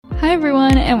Hi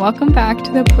everyone, and welcome back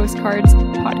to the Postcards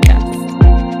Podcast.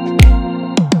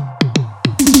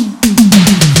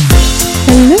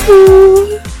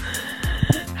 Hello.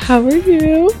 How are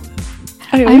you?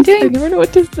 I never know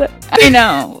what to say. I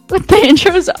know. The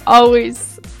intro is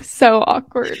always so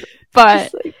awkward,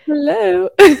 but like, hello.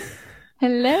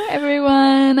 Hello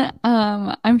everyone.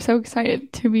 I'm so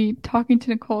excited to be talking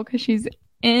to Nicole because she's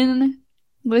in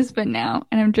Lisbon now,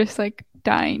 and I'm just like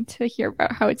dying to hear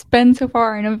about how it's been so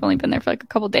far. I know we've only been there for like a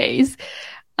couple days.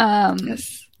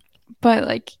 Yes. But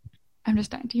like I'm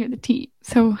just dying to hear the tea.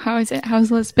 So how is it?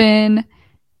 How's Lisbon?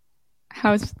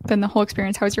 How's been the whole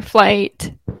experience? How was your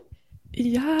flight?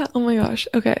 Yeah, oh my gosh.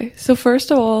 Okay, so first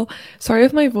of all, sorry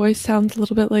if my voice sounds a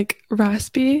little bit like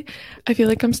raspy. I feel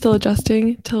like I'm still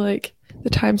adjusting to like the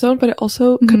time zone, but it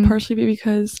also could partially be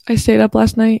because I stayed up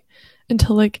last night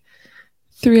until like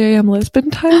 3 a.m. Lisbon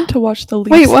time to watch the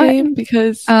Leafs game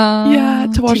because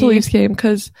to watch the Leafs game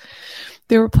because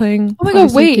they were playing. Oh my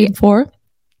god, wait. Game 4.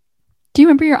 Do you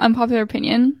remember your unpopular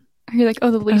opinion? Are you like, oh,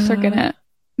 the Leafs are gonna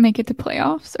make it to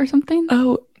playoffs or something?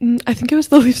 Oh, I think it was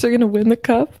the Leafs are gonna win the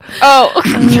cup. Oh,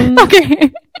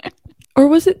 okay. Or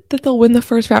was it that they'll win the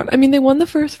first round? I mean, they won the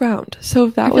first round, so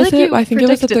if that was it, I think it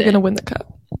was that they're gonna win the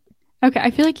cup. Okay, I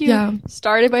feel like you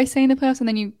started by saying the playoffs and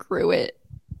then you grew it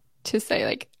to say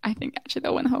like, I think actually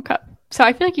they'll win the whole cup. So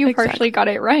I feel like you partially got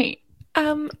it right.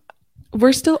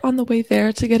 We're still on the way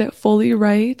there to get it fully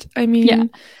right. I mean,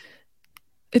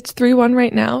 it's 3-1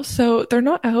 right now, so they're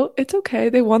not out. It's okay.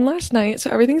 They won last night,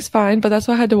 so everything's fine. But that's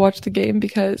why I had to watch the game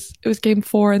because it was game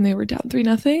 4 and they were down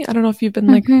 3-0. I don't know if you've been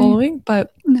like following,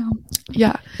 but no.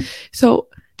 Yeah. So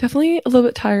definitely a little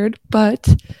bit tired, but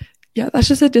yeah, that's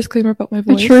just a disclaimer about my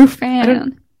voice. A true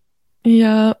fan.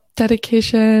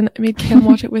 Dedication. I made Cam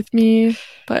watch it with me,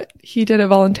 but he did it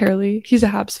voluntarily. He's a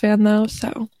Habs fan though,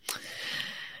 so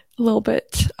a little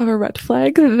bit of a red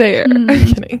flag there. I'm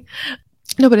kidding.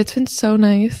 No, but it's been so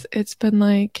nice. It's been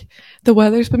like the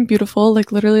weather's been beautiful,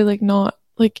 like literally like not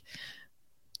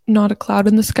a cloud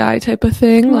in the sky type of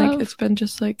thing. Love. Like it's been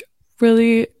just like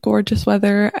really gorgeous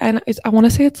weather, and I want to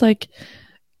say it's like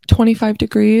 25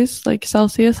 degrees like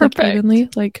Celsius. Perfect. Like evenly,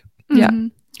 like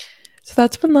so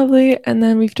that's been lovely. And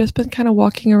then we've just been kind of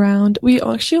walking around. We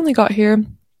actually only got here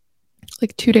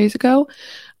like 2 days ago,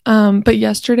 but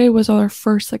yesterday was our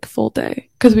first like full day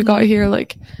because we got here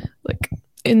like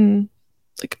in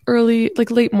like early,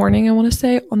 like late morning, I want to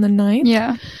say, on the 9th.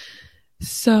 Yeah.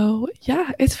 So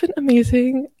yeah, it's been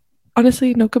amazing.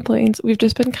 Honestly, no complaints. We've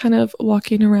just been kind of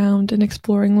walking around and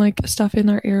exploring like stuff in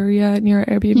our area near our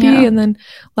Airbnb. Yeah. And then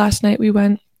last night we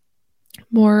went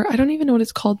more, I don't even know what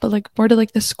it's called, but like more to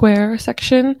like the square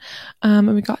section.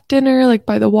 And we got dinner like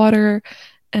by the water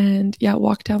and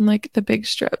walked down like the big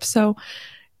strip. So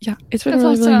yeah, it's been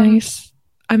really nice.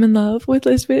 I'm in love with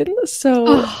Lisbon.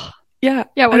 So yeah.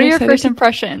 What are your first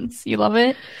impressions? You love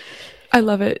it? I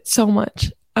love it so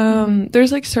much.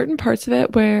 There's like certain parts of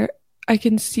it where I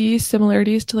can see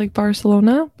similarities to like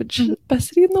Barcelona, which is the best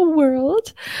city in the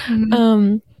world.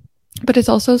 But it's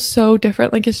also so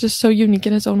different. Like it's just so unique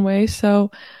in its own way. So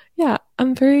yeah,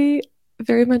 I'm very,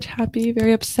 very much happy,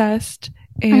 very obsessed,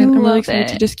 and I'm really excited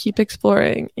to just keep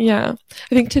exploring. Yeah.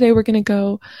 I think today we're gonna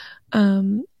go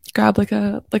grab like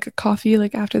a coffee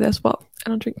like after this. Well, I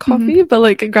don't drink coffee, but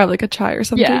like grab like a chai or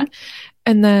something,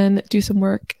 and then do some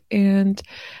work and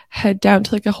head down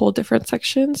to like a whole different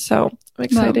section. So I'm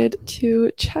excited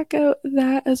to check out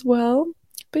that as well.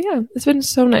 But yeah, it's been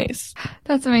so nice.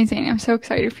 That's amazing. I'm so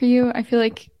excited for you. I feel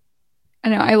like, I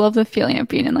know, I love the feeling of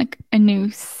being in like a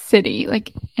new city,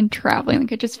 like, and traveling.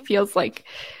 Like it just feels like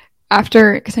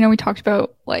after, because I know we talked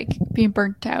about like being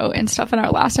burnt out and stuff in our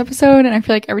last episode, and I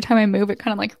feel like every time I move it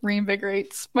kind of like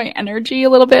reinvigorates my energy a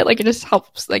little bit. Like it just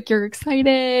helps, like you're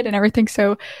excited and everything's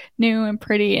so new and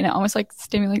pretty, and it almost like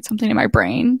stimulates something in my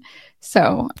brain.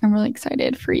 So I'm really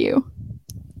excited for you.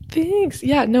 Thanks.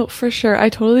 Yeah, no, for sure. I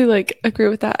totally like agree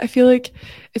with that. I feel like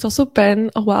it's also been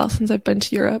a while since I've been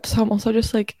to Europe, so I'm also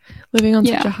just like living on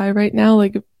such a high right now,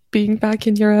 like being back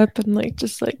in Europe and like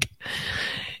just like,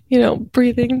 you know,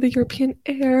 breathing the European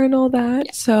air and all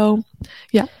that. So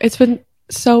yeah, it's been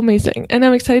so amazing, and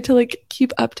I'm excited to like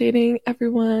keep updating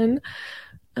everyone.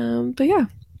 But yeah,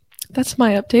 that's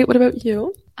my update. What about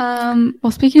you?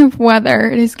 Well, speaking of weather,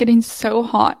 it is getting so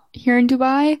hot here in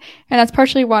Dubai, and that's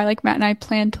partially why like Matt and I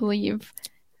plan to leave.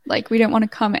 Like we didn't want to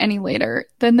come any later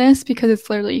than this because it's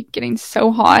literally getting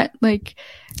so hot. Like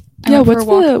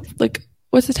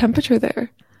what's the temperature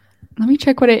there? Let me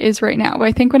check what it is right now. But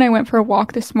I think when I went for a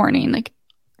walk this morning, like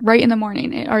right in the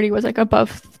morning, it already was like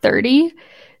above 30.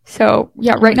 So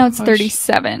yeah, right now it's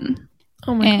 37.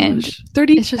 Oh my gosh.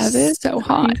 37? It's just so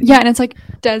hot. Yeah, and it's like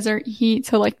desert heat,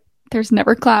 so like there's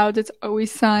never clouds. It's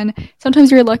always sun.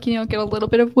 Sometimes you're lucky, get a little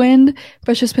bit of wind,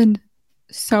 but it's just been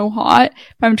so hot.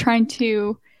 But I'm trying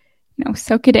to,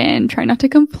 soak it in, try not to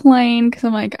complain, because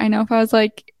I'm like, I know if I was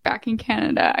like back in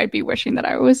Canada, I'd be wishing that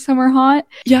I was somewhere hot.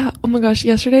 Yeah. Oh my gosh.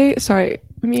 Yesterday, sorry,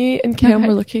 me and Cam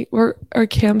or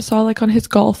Cam saw like on his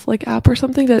golf like app or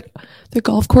something that the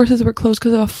golf courses were closed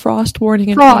because of a frost warning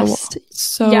in Ottawa.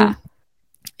 So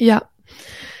yeah,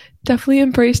 definitely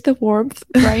embrace the warmth.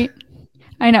 Right.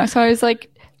 I know. So I was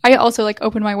like, I also like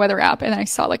opened my weather app and I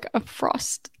saw like a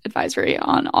frost advisory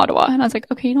on Ottawa, and I was like,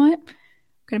 okay, you know what?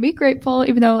 I'm gonna be grateful,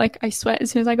 even though like I sweat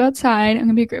as soon as I go outside. I'm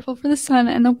gonna be grateful for the sun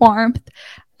and the warmth.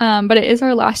 But it is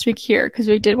our last week here because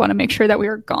we did want to make sure that we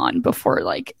were gone before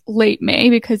like late May,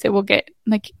 because it will get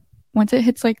like, once it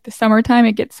hits like the summertime,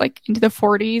 it gets like into the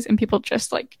 40s and people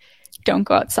just like don't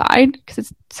go outside because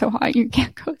it's so hot you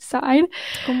can't go outside.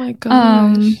 Oh my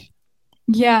gosh.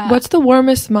 Yeah. What's the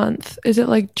warmest month? Is it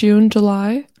like June,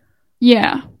 July?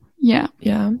 Yeah.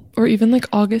 Or even like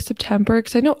August, September,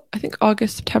 because I think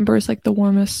August, September is like the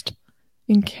warmest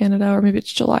in Canada, or maybe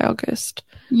it's July, August.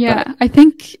 Yeah, but I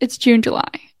think it's June, July,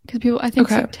 because I think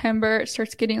September it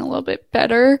starts getting a little bit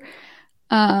better.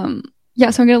 So I'm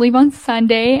gonna leave on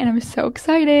Sunday, and I'm so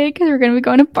excited because we're gonna be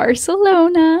going to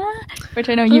Barcelona, which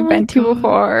I know you've been to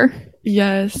before.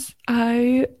 Yes,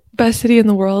 best city in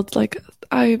the world. Like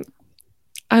I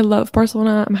love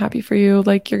Barcelona. I'm happy for you.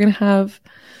 Like you're gonna have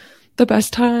the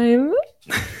best time.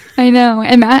 I know.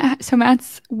 And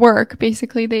Matt's work,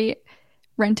 basically they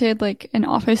rented like an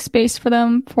office space for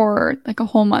them for like a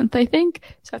whole month, I think.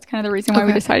 So that's kind of the reason why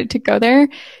we decided to go there.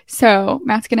 So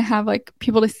Matt's gonna have like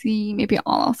people to see. Maybe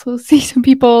I'll also see some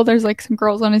people. There's like some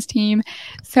girls on his team.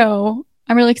 So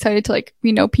I'm really excited to like,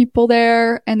 people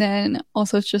there. And then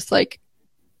also it's just like,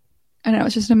 I don't know,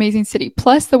 it's just an amazing city.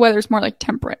 Plus the weather's more like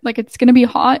temperate. Like it's gonna be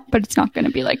hot, but it's not gonna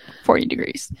be like 40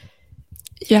 degrees.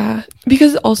 Yeah,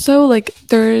 because also like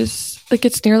there's like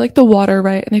it's near like the water,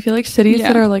 right? And I feel like cities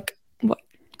that are like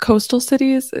coastal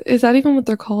cities, is that even what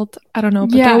they're called? I don't know,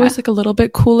 but they're always like a little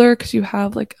bit cooler because you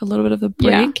have like a little bit of the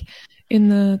break in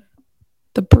the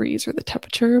breeze or the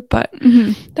temperature. But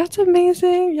that's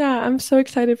amazing. Yeah, I'm so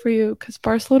excited for you because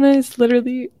Barcelona is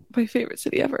literally my favorite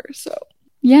city ever. So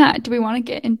yeah, do we want to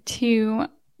get into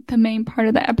the main part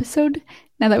of the episode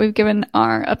now that we've given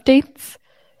our updates?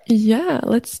 Yeah,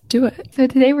 let's do it. So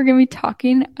today we're going to be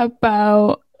talking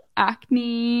about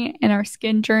acne and our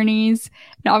skin journeys.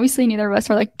 And obviously neither of us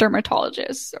are like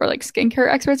dermatologists or like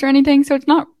skincare experts or anything. So it's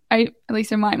not, at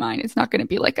least in my mind, it's not going to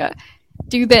be like a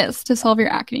do this to solve your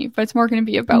acne, but it's more going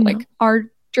to be about like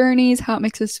our journeys, how it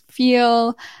makes us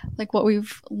feel, like what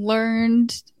we've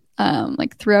learned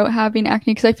like throughout having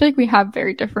acne. Because I feel like we have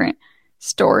very different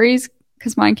stories,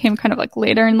 because mine came kind of like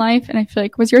later in life. And I feel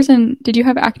like, did you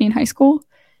have acne in high school?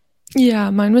 Yeah,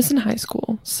 mine was in high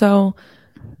school. So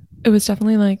it was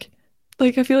definitely like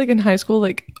I feel like in high school,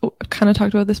 like I've kind of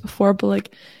talked about this before, but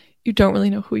like you don't really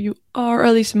know who you are, or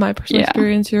at least in my personal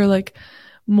experience, you're like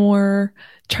more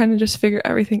trying to just figure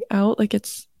everything out. Like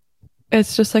it's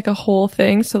just like a whole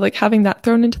thing. So like having that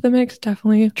thrown into the mix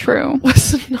definitely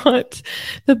was not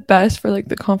the best for like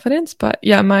the confidence. But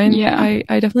yeah, mine, I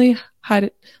definitely had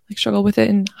it like struggle with it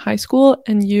in high school.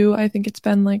 And I think it's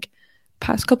been like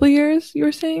past couple of years, you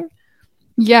were saying?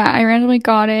 Yeah, I randomly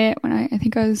got it when I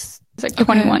think I was like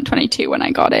 21, 22 when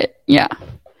I got it. Yeah.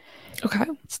 Okay.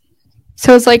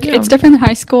 So it's like, it's different than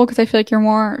high school because I feel like you're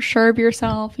more sure of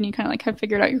yourself and you kind of like have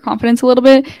figured out your confidence a little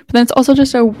bit. But then it's also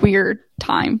just a weird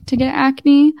time to get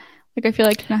acne. Like I feel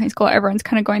like in high school, everyone's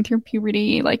kind of going through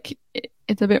puberty. Like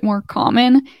it's a bit more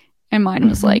common. And mine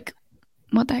was like,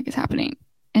 what the heck is happening?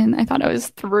 And I thought I was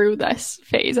through this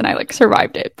phase and I like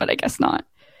survived it, but I guess not.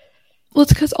 Well,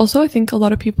 it's because also I think a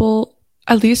lot of people,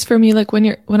 at least for me, like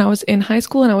when I was in high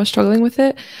school and I was struggling with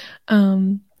it,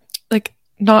 like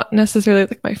not necessarily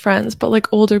like my friends, but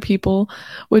like older people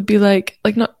would be like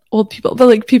not old people, but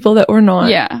like people that were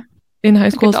not in high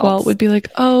school as well would be like,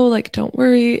 oh, like don't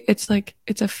worry, it's like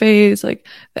it's a phase like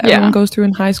that everyone goes through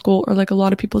in high school, or like a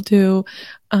lot of people do.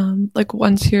 Like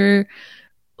once you're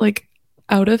like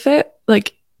out of it,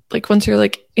 like once you're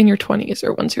like in your 20s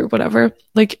or once you're whatever,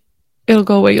 like it'll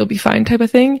go away, you'll be fine type of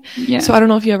thing. So I don't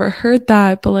know if you ever heard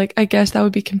that, but like I guess that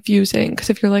would be confusing, because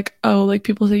if you're like, oh, like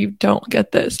people say you don't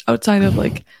get this outside of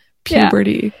like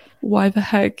puberty, why the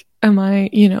heck am I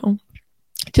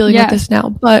dealing with this now?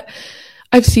 But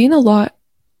I've seen a lot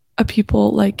of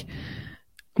people like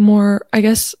more, I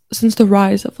guess, since the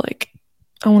rise of like,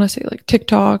 I want to say like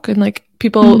TikTok and like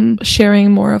people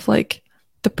sharing more of like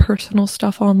the personal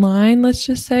stuff online, let's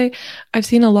just say, I've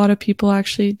seen a lot of people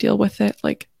actually deal with it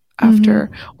like after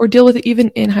or deal with it even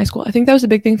in high school. I think that was a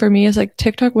big thing for me, is like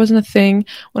TikTok wasn't a thing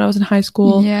when I was in high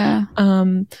school. Yeah.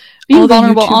 Being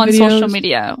vulnerable on videos, social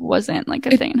media wasn't like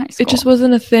a thing in high school. It just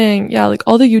wasn't a thing. Yeah, like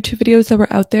all the YouTube videos that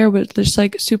were out there were just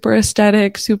like super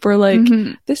aesthetic, super like,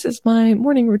 this is my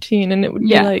morning routine, and it would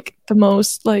be like the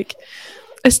most like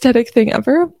aesthetic thing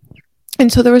ever.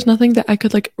 And so there was nothing that I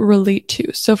could like relate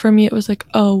to. So for me, it was like,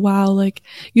 oh wow, like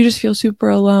you just feel super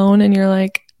alone, and you're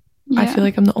like, I feel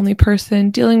like I'm the only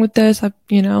person dealing with this,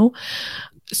 you know?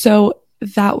 So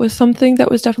that was something that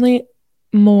was definitely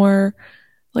more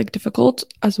like difficult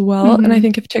as well. And I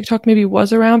think if TikTok maybe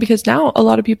was around, because now a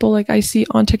lot of people like I see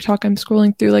on TikTok, I'm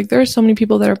scrolling through, like there are so many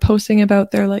people that are posting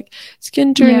about their like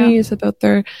skin journeys, about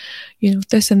their, you know,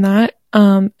 this and that.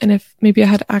 And if maybe I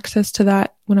had access to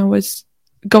that when I was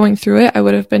going through it, I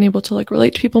would have been able to like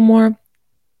relate to people more.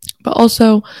 But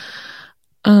also,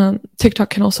 TikTok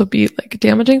can also be like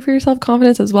damaging for your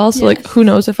self-confidence as well. So like, who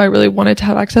knows if I really wanted to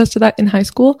have access to that in high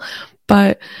school.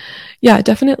 But yeah,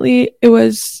 definitely it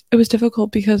was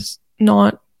difficult because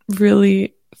not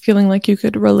really feeling like you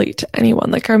could relate to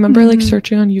anyone. Like I remember like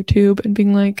searching on YouTube and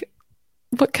being like,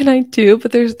 what can I do?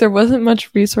 But there wasn't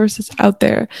much resources out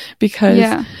there,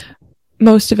 because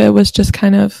most of it was just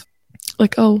kind of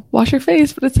like, oh, wash your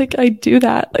face. But it's like, I do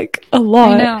that like a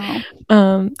lot. I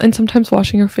know. And sometimes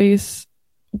washing your face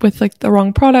with like the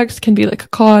wrong products can be like a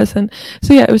cause. And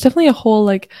so yeah, it was definitely a whole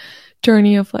like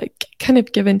journey of like kind of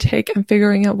give and take and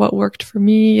figuring out what worked for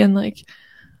me. And like,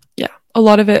 yeah, a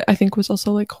lot of it I think was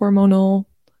also like hormonal.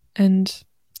 And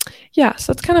yeah,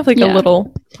 so that's kind of like a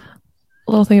little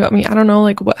thing about me. I don't know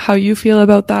like how you feel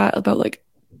about that, about like,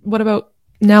 what about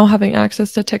now having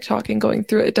access to TikTok and going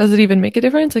through it? Does it even make a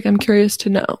difference? Like I'm curious to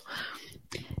know.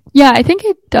 Yeah, I think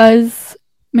it does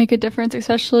make a difference,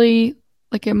 especially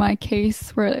like in my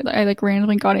case where I like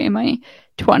randomly got it in my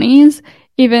 20s,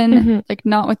 even like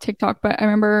not with TikTok, but I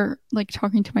remember like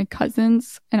talking to my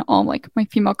cousins, and all like my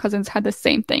female cousins had the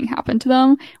same thing happen to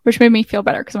them, which made me feel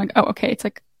better, because I'm like, oh, okay, it's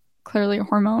like clearly a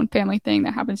hormone family thing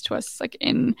that happens to us like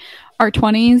in our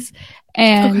 20s.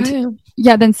 And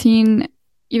then seeing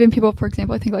even people, for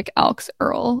example, I think like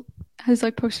xoxo has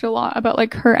like posted a lot about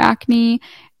like her acne,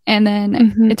 and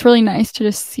then it's really nice to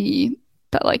just see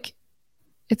that like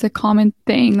it's a common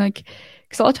thing, like,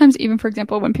 because a lot of times, even for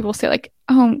example, when people say like,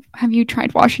 oh, have you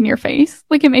tried washing your face,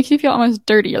 like it makes you feel almost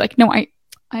dirty. You're like, no,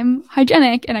 I'm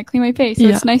hygienic and I clean my face. So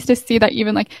it's nice to see that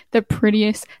even like the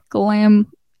prettiest,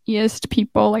 glamiest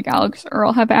people like Alex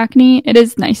Earl have acne. It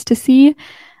is nice to see.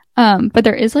 But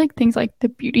there is like things like the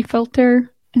beauty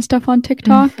filter and stuff on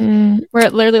TikTok where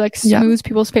it literally like smooths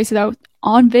people's faces out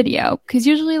on video, because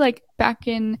usually like back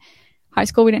in high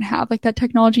school we didn't have like that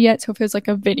technology yet. So if it was like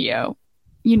a video,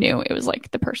 you knew it was like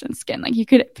the person's skin. Like you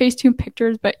could Facetune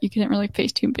pictures, but you couldn't really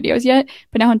Facetune videos yet.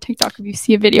 But now on TikTok, if you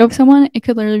see a video of someone, it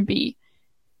could literally be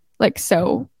like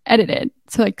so edited.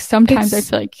 So like sometimes I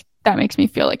feel like that makes me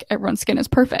feel like everyone's skin is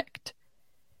perfect.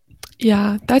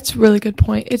 Yeah, that's a really good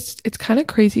point. It's kind of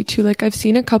crazy too. Like I've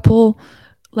seen a couple,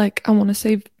 like I want to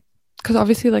say, because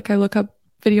obviously like I look up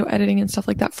video editing and stuff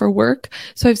like that for work.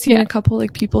 So I've seen a couple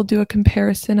like people do a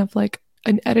comparison of like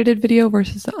an edited video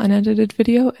versus an unedited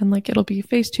video, and like it'll be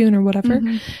Facetune or whatever.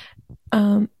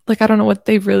 Like I don't know what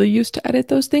they really use to edit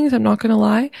those things, I'm not gonna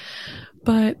lie,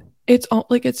 but it's all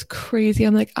like, it's crazy.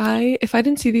 I'm like, if I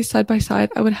didn't see these side by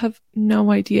side, I would have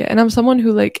no idea. And I'm someone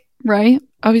who like,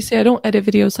 obviously I don't edit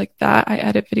videos like that. I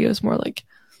edit videos more like,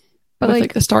 but with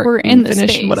like the start and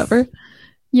finish and whatever.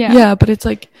 But it's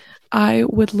like I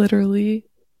would literally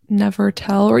never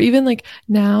tell. Or even like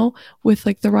now with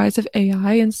like the rise of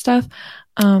AI and stuff,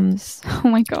 oh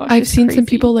my gosh, I've seen some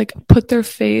people like put their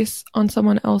face on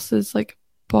someone else's like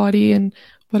body and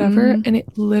whatever, and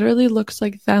it literally looks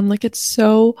like them. Like it's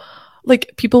so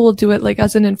like, people will do it like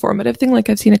as an informative thing. Like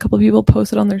I've seen a couple of people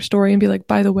post it on their story and be like,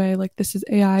 by the way, like this is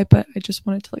AI, but I just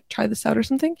wanted to like try this out or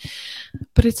something.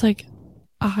 But it's like,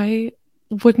 I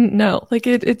wouldn't know. Like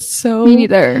it's so me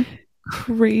neither.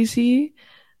 Crazy,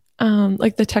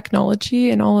 like the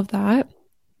technology and all of that.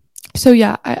 So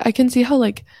yeah, I can see how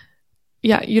like,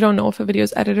 yeah, you don't know if a video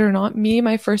is edited or not.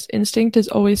 My first instinct is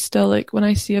always still like, when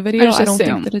I see a video, I don't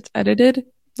think that it's edited.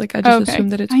 Like I just assume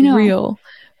that it's real,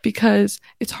 because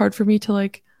it's hard for me to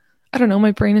like, I don't know,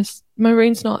 my brain's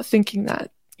not thinking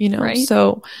that, you know. Right.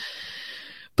 So,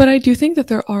 but I do think that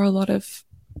there are a lot of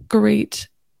great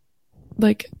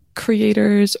like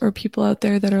creators or people out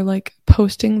there that are like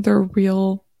posting their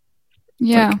real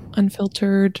like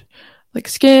unfiltered like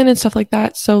skin and stuff like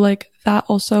that. So like that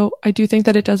also, I do think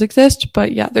that it does exist,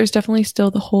 but yeah, there's definitely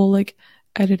still the whole like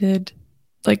edited,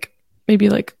 like maybe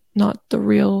like not the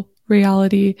real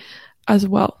reality as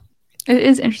well. it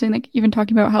is interesting, like even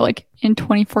talking about how like in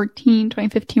 2014,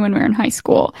 2015, when we were in high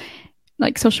school,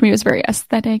 like social media was very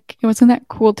aesthetic. It wasn't that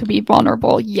cool to be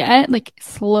vulnerable yet, like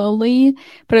slowly,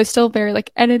 but it was still very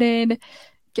like edited,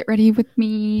 get ready with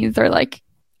me, or like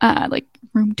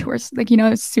room tours, like, you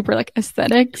know, it's super like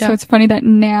aesthetic. So it's funny that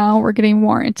now we're getting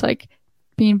more into like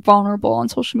being vulnerable on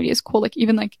social media is cool, like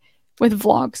even like with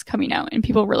vlogs coming out and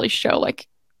people really show like,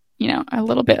 you know, a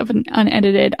little bit of an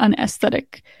unedited,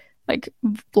 unaesthetic like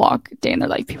vlog day in their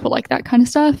life. People like that kind of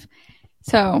stuff.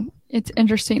 So it's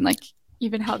interesting, like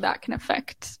even how that can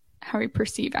affect how we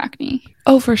perceive acne.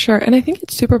 Oh, for sure. And I think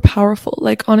it's super powerful.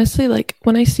 Like honestly, like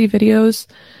when I see videos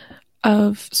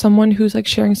of someone who's like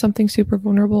sharing something super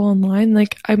vulnerable online,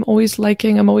 like I'm always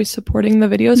supporting the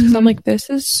videos, because I'm like, this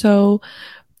is so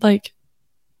like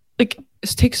it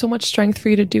takes so much strength for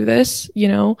you to do this, you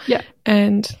know? Yeah.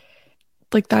 And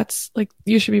like that's like,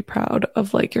 you should be proud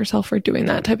of like yourself for doing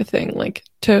that type of thing, like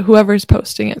to whoever's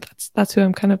posting it. That's who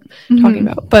I'm kind of talking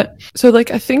about. But so like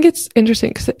I think it's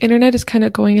interesting because the internet is kind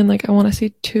of going in like, I want to see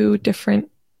two different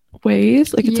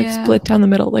ways, like it's like split down the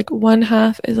middle. Like one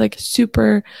half is like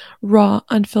super raw,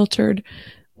 unfiltered,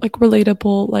 like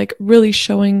relatable, like really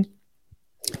showing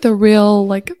the real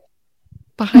like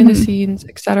behind the scenes,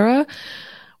 etc.,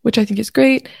 which I think is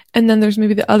great. And then there's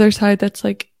maybe the other side that's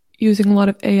like using a lot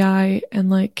of AI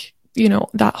and like, you know,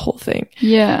 that whole thing.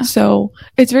 Yeah. So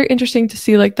it's very interesting to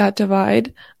see like that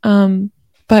divide.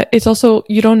 But it's also,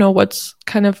 you don't know what's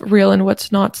kind of real and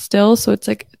what's not still. So it's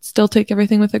like, still take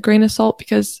everything with a grain of salt,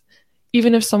 because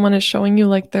even if someone is showing you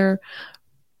like their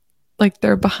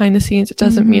behind the scenes, it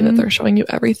doesn't mean that they're showing you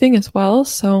everything as well.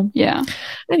 So yeah.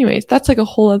 Anyways, that's like a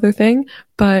whole other thing.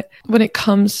 But when it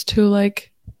comes to like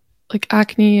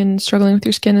acne and struggling with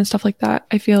your skin and stuff like that,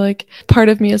 I feel like part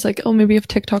of me is like, oh, maybe if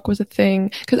TikTok was a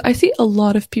thing, because I see a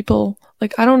lot of people,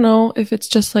 like, I don't know if it's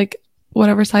just like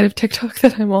whatever side of TikTok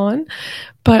that I'm on,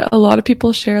 but a lot of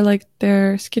people share like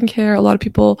their skincare. A lot of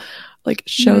people like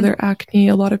show their acne.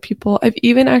 A lot of people, I've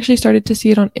even actually started to see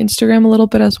it on Instagram a little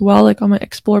bit as well, like on my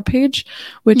explore page,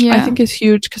 which I think is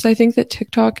huge, because I think that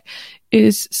TikTok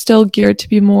is still geared to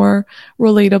be more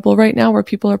relatable right now, where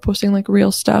people are posting like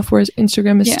real stuff, whereas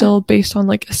Instagram is still based on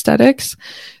like aesthetics.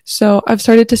 So I've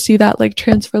started to see that like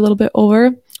transfer a little bit over,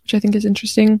 which I think is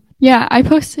interesting. Yeah, I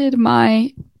posted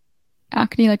my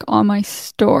acne like on my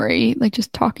story, like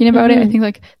just talking about it. I think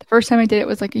like the first time I did it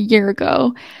was like a year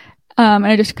ago. And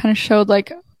I just kind of showed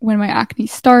like when my acne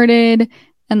started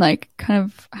and like kind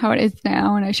of how it is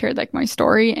now. And I shared like my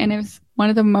story, and it was one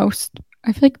of the most,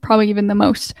 I feel like probably even the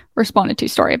most responded to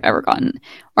story I've ever gotten.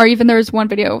 Or even there was one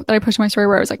video that I posted on my story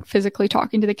where I was like physically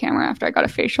talking to the camera after I got a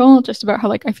facial, just about how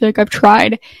like I feel like I've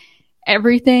tried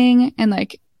everything and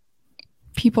like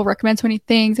people recommend so many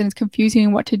things and it's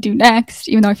confusing what to do next,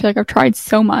 even though I feel like I've tried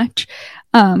so much.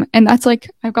 And that's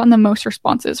like, I've gotten the most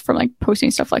responses from like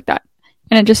posting stuff like that.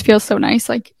 And it just feels so nice.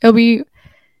 Like it'll be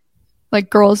like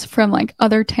girls from like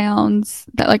other towns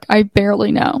that like I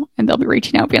barely know, and they'll be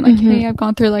reaching out being like, hey, I've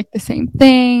gone through like the same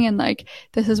thing, and like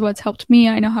this is what's helped me.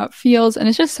 I know how it feels. And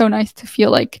it's just so nice to feel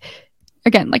like,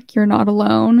 again, like you're not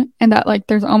alone, and that like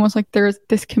there's almost like there's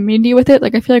this community with it.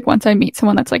 Like I feel like once I meet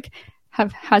someone that's like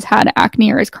has had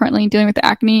acne or is currently dealing with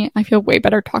acne, I feel way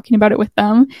better talking about it with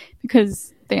them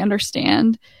because they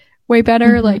understand way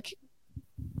better. Like,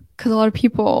 because a lot of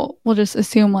people will just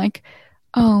assume like,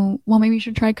 oh, well, maybe you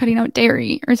should try cutting out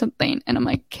dairy or something. And I'm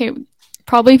like, okay,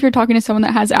 probably if you're talking to someone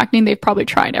that has acne, they've probably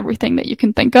tried everything that you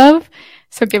can think of.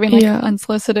 So giving like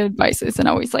unsolicited advice isn't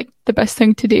always like the best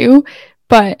thing to do.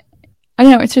 But I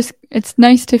don't know, it's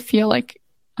nice to feel like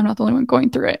I'm not the only one going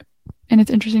through it. And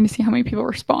it's interesting to see how many people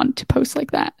respond to posts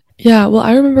like that. Yeah, well,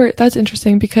 I remember, that's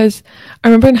interesting because I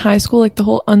remember in high school, like the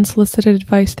whole unsolicited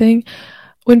advice thing,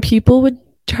 when people would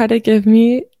try to give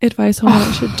me advice on what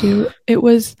I should do, it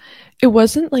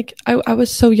wasn't like, I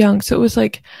was so young. So it was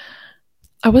like,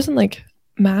 I wasn't like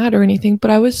mad or anything,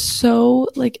 but I was so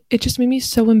like, it just made me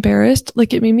so embarrassed.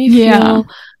 Like it made me feel,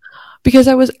 because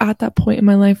I was at that point in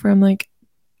my life where I'm like,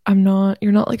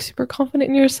 you're not like super confident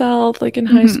in yourself, like in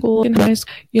high school,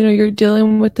 you know, you're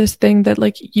dealing with this thing that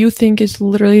like you think is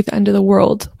literally the end of the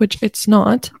world, which it's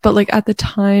not, but like at the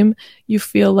time you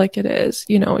feel like it is,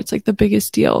 you know, it's like the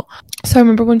biggest deal. So I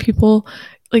remember when people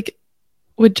like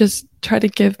would just try to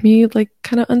give me like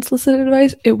kind of unsolicited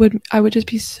advice, I would just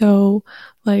be so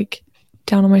like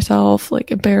down on myself,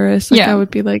 like embarrassed. Like I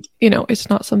would be like, you know, it's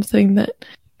not something that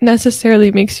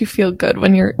necessarily makes you feel good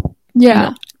when you're you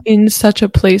know, in such a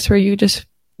place where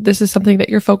this is something that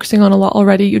you're focusing on a lot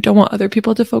already. You don't want other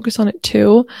people to focus on it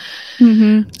too.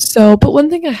 So, but one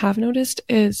thing I have noticed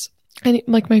is,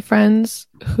 like my friends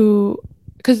who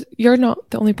because you're not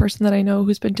the only person that I know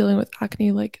who's been dealing with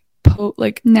acne like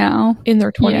now in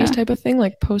their 20s type of thing,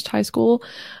 like post high school.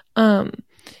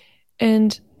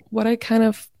 And what I kind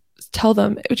of tell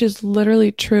them, which is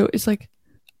literally true, is like,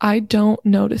 I don't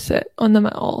notice it on them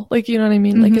at all. Like, you know what I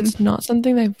mean? Like, it's not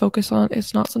something that I focus on.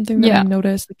 It's not something that I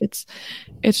notice. Like,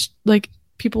 it's like,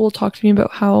 people will talk to me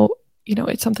about how, you know,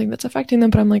 it's something that's affecting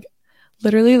them, but I'm like,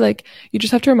 literally, like, you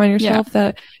just have to remind yourself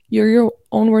that you're your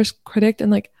own worst critic,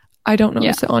 and like, I don't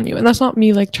notice it on you. And that's not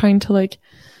me like trying to like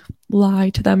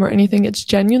lie to them or anything. It's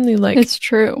genuinely like, it's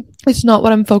true. It's not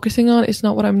what I'm focusing on. It's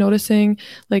not what I'm noticing.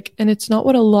 Like, and it's not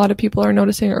what a lot of people are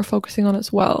noticing or focusing on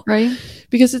as well. Right.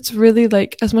 Because it's really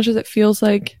like, as much as it feels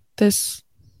like this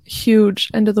huge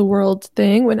end of the world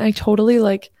thing, when I totally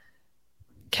like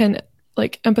can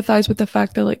like empathize with the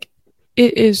fact that like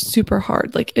it is super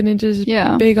hard, like, and it is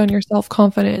big on your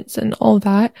self-confidence and all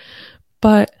that,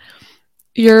 but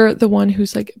you're the one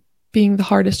who's like being the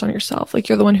hardest on yourself. Like,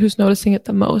 you're the one who's noticing it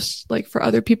the most. Like, for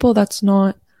other people, that's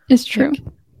not, it's true. Like,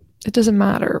 it doesn't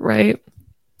matter, right?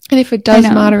 And if it does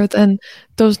matter, then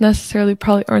those necessarily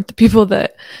probably aren't the people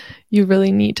that you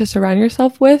really need to surround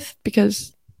yourself with,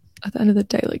 because at the end of the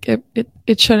day, like,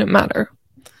 it shouldn't matter.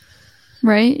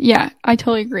 Right? Yeah, I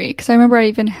totally agree. Because I remember I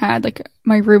even had like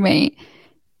my roommate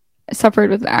suffered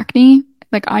with acne.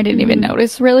 Like, I didn't even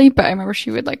notice really, but I remember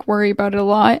she would like worry about it a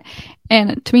lot.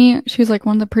 And to me, she was like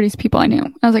one of the prettiest people I knew.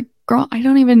 I was like, girl, I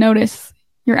don't even notice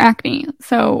your acne.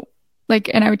 So like,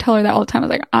 and I would tell her that all the time. I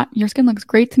was like, your skin looks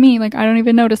great to me. Like, I don't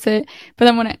even notice it. But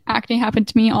then when acne happened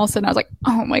to me, all of a sudden I was like,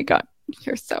 oh my God,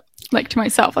 you're so, like, to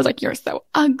myself, I was like, you're so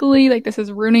ugly. Like, this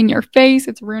is ruining your face.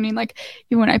 It's ruining, like,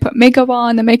 even when I put makeup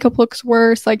on, the makeup looks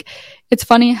worse. Like, it's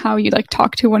funny how you like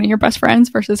talk to one of your best friends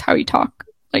versus how you talk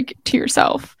like to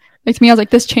yourself. Like, to me, I was like,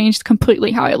 this changed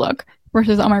completely how I look.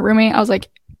 Versus on my roommate, I was like,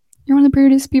 you're one of the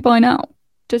prettiest people I know.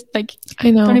 Just like, I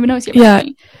know, don't even notice you. Yeah.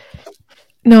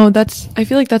 No, I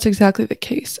feel like that's exactly the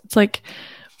case. It's like,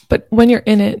 but when you're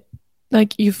in it,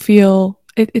 like, you feel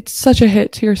it's such a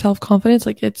hit to your self-confidence.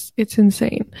 Like, it's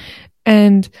insane.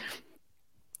 And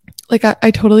like,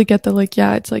 I totally get that. Like,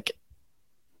 yeah, it's like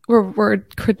we're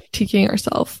critiquing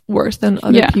ourselves worse than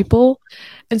other people.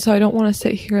 And so I don't want to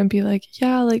sit here and be like,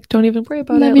 yeah, like, don't even worry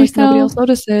about it. Like, nobody else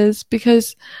notices,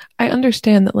 because I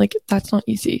understand that like that's not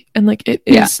easy. And like, it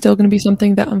is still going to be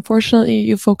something that unfortunately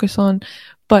you focus on,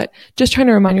 but just trying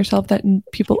to remind yourself that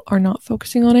people are not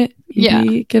focusing on it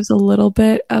maybe gives a little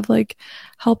bit of like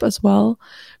help as well.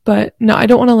 But no, I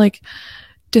don't want to like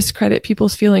discredit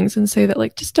people's feelings and say that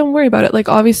like, just don't worry about it. Like,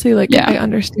 obviously, like, I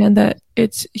understand that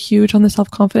it's huge on the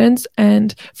self-confidence.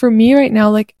 And for me right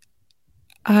now, like,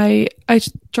 I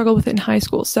struggled with it in high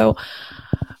school. So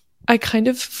I kind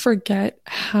of forget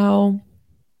how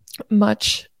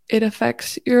much it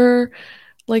affects your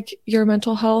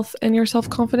mental health and your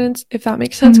self-confidence, if that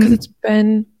makes sense, because it's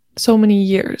been so many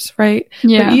years, right?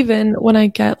 Yeah. But even when I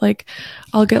get like,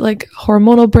 I'll get like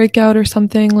hormonal breakout or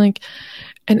something, like,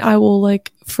 and I will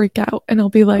like freak out and I'll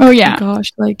be like, oh my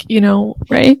gosh, like, you know,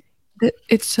 right?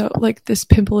 It's so like, this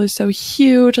pimple is so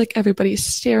huge, like, everybody's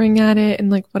staring at it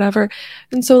and like whatever.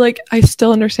 And so like, I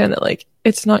still understand that like,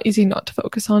 it's not easy not to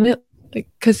focus on it, like,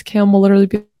 because Cam will literally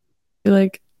be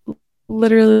like,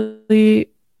 literally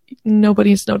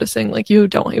nobody's noticing, like, you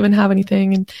don't even have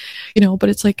anything. And you know, but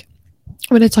it's like,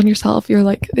 when it's on yourself, you're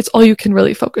like, it's all you can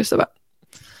really focus about.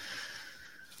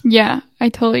 Yeah, I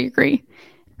totally agree.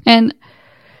 And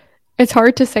it's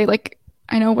hard to say, like,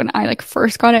 I know when I like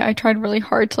first got it, I tried really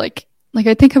hard to like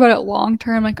I think about it long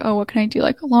term, like, oh, what can I do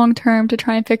like long term to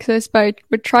try and fix this? But I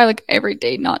would try like every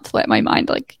day not to let my mind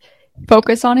like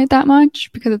focus on it that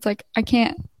much, because it's like, I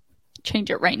can't change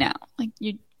it right now. Like,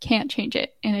 you can't change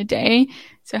it in a day.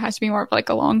 So it has to be more of like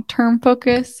a long term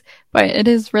focus. But it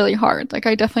is really hard. Like,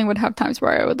 I definitely would have times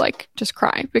where I would like just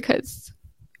cry because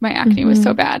my acne was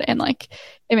so bad, and like,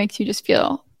 it makes you just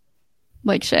feel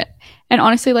like shit. And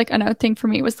honestly, like, another thing for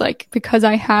me was like, because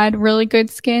I had really good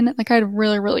skin, like, I had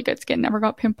really, really good skin, never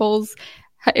got pimples.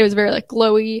 It was very like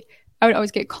glowy. I would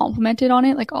always get complimented on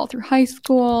it, like, all through high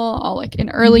school, all like in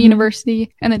early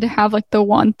university. And then to have like the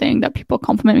one thing that people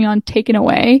compliment me on taken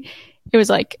away, it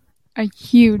was like a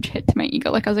huge hit to my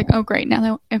ego. Like, I was like, oh great, now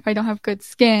that if I don't have good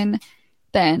skin,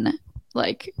 then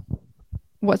like,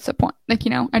 what's the point? Like,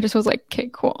 you know, I just was like, okay,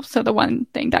 cool. So the one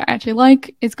thing that I actually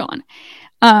like is gone.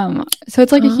 So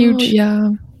it's like a huge,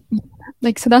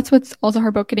 like, so that's what's also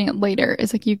hard about getting it later,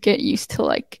 is like, you get used to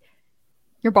like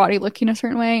your body looking a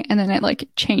certain way, and then it like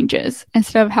changes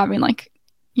instead of having like,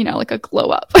 you know, like a glow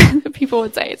up. People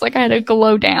would say it's like I had a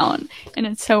glow down, and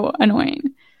it's so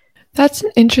annoying. That's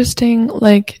an interesting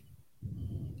like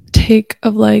take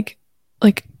of like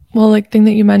like thing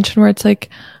that you mentioned where it's like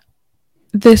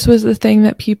this was the thing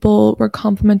that people were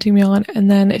complimenting me on, and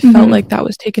then it felt like that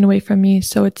was taken away from me.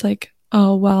 So it's like,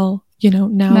 oh well, you know,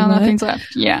 now nothing's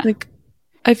left. Yeah. Like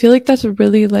I feel like that's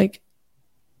really like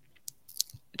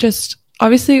just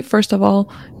obviously, first of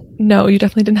all, no, you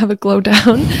definitely didn't have a glow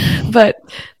down, but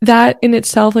that in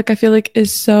itself, like I feel like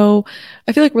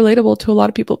relatable to a lot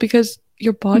of people, because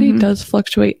your body does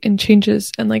fluctuate and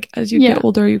changes, and like as you get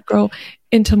older, you grow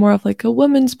into more of like a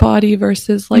woman's body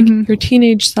versus like your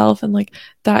teenage self, and like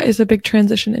that is a big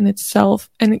transition in itself,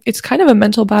 and it's kind of a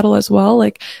mental battle as well,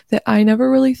 like that I never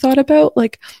really thought about.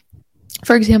 Like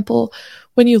for example,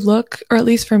 when you look, or at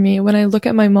least for me, when I look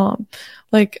at my mom,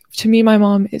 like to me my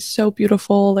mom is so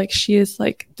beautiful, like she is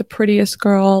like the prettiest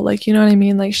girl, like you know what I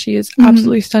mean, like she is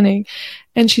absolutely stunning.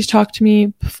 And she's talked to me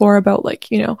before about like,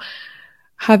 you know,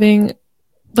 having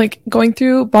like going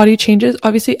through body changes,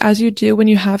 obviously, as you do when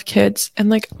you have kids. And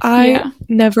like I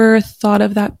never thought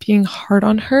of that being hard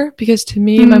on her, because to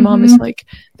me my mom is like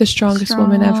the strongest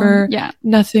woman ever.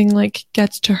 Nothing like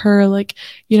gets to her, like,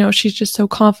 you know, she's just so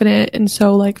confident, and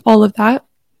so like all of that.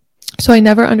 So I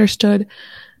never understood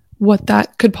what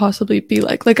that could possibly be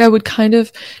like. Like I would kind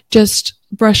of just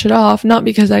brush it off, not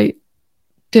because I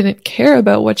didn't care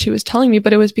about what she was telling me,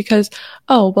 but it was because,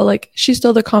 oh well, like she's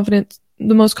still the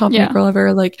most confident girl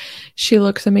ever, like she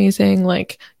looks amazing,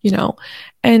 like, you know.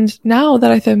 And now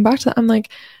that I think back to that, I'm like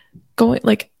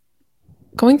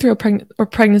going through a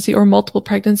pregnancy or multiple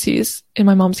pregnancies in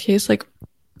my mom's case, like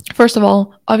first of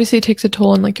all, obviously it takes a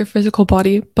toll on like your physical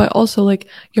body, but also like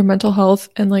your mental health,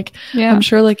 and like I'm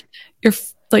sure like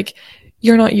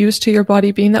you're not used to your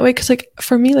body being that way, because like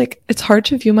for me, like it's hard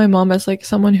to view my mom as like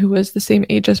someone who was the same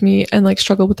age as me and like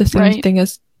struggled with the same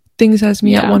things as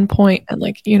me at one point, and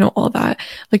like, you know, all that.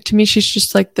 Like to me she's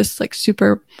just like this like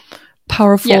super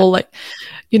powerful like,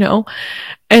 you know,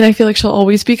 and I feel like she'll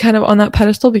always be kind of on that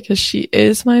pedestal because she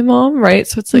is my mom, right?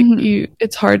 So it's like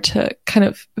it's hard to kind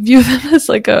of view them as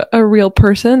like a real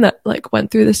person that like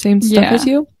went through the same stuff as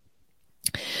you.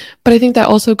 But I think that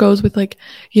also goes with like,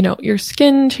 you know, your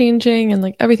skin changing and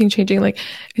like everything changing. Like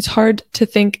it's hard to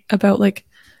think about like,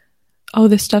 oh,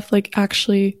 this stuff like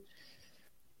actually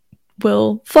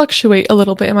will fluctuate a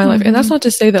little bit in my life. And that's not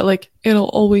to say that like it'll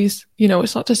always, you know,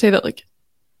 it's not to say that like,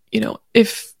 you know,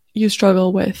 if you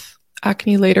struggle with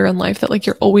acne later in life that like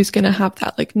you're always going to have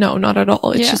that. Like no, not at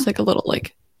all. It's just like a little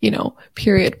like, you know,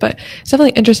 period. But it's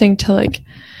definitely interesting to like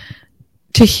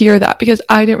to hear that, because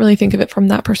I didn't really think of it from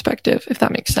that perspective, if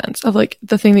that makes sense, of like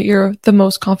the thing that you're the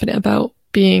most confident about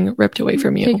being ripped away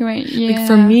from you. Like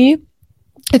for me,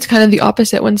 it's kind of the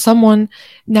opposite. When someone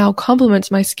now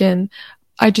compliments my skin,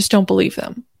 I just don't believe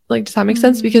them. Like, does that make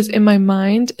sense? Because in my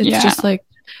mind, it's just like,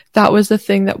 that was the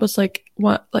thing that was like,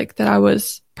 what, like that I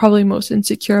was probably most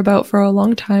insecure about for a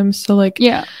long time. So like,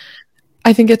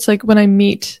 I think it's like when I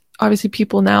meet, obviously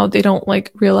people now, they don't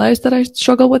like realize that I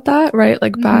struggle with that, right?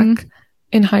 Like back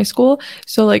in high school.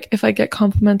 So like, if I get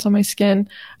compliments on my skin,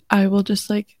 I will just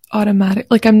like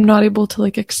like I'm not able to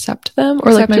like accept them,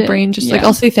 or like my brain just like,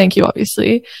 I'll say thank you,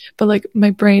 obviously, but like my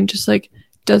brain just like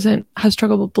has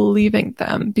trouble with believing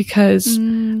them, because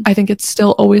I think it's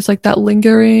still always like that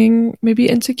lingering maybe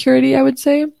insecurity, I would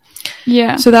say.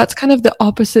 So that's kind of the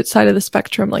opposite side of the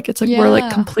spectrum. Like it's like we're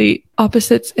like complete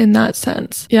opposites in that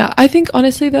sense. I think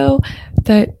honestly though,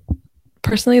 that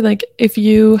personally, like if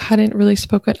you hadn't really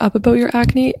spoken up about your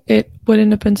acne, it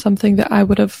wouldn't have been something that I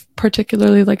would have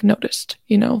particularly like noticed,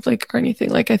 you know, like, or anything.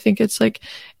 Like I think it's like,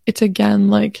 it's again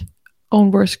like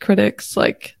own worst critics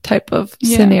like type of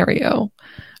scenario,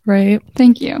 right?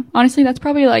 Thank you. Honestly, that's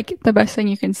probably like the best thing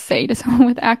you can say to someone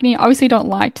with acne. Obviously don't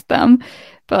lie to them,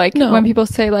 but like when people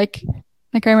say like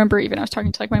I remember even I was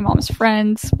talking to like my mom's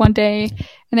friends one day,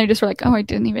 and they just were like, oh, I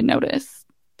didn't even notice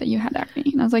that you had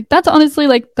acne. And I was like, that's honestly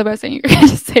like the best thing you can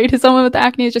say to someone with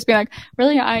acne, is just be like,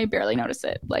 really, I barely notice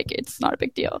it, like it's not a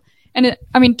big deal. And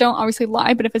I mean, don't obviously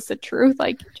lie, but if it's the truth,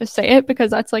 like just say it,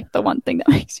 because that's like the one thing that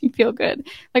makes me feel good.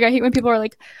 Like I hate when people are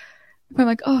like, I'm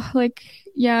like, oh, like,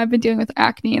 yeah, I've been dealing with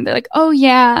acne, and they're like, oh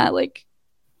yeah, like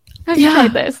have you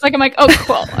tried this? Like I'm like, oh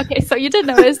cool, okay, so you did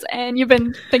notice and you've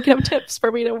been thinking of tips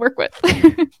for me to work with.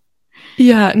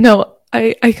 No,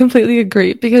 I completely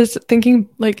agree, because thinking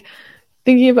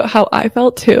about how I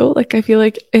felt too, like I feel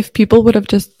like if people would have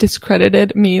just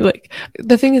discredited me, like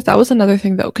the thing is, that was another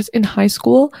thing though, because in high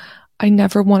school I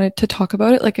never wanted to talk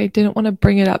about it. Like I didn't want to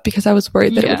bring it up because I was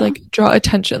worried that it would like draw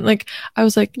attention. Like I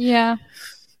was like, you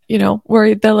know,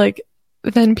 worried that like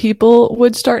then people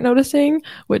would start noticing,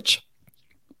 which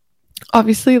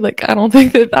obviously like I don't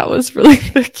think that was really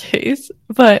the case,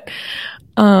 but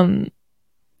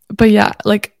yeah,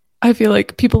 like I feel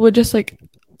like people would just like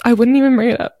I wouldn't even bring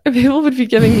it up if people would be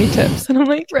giving me tips. And I'm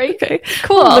like, right, okay,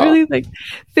 cool. I'm literally like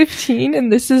 15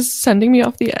 and this is sending me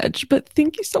off the edge, but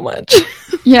thank you so much.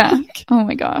 Yeah. Oh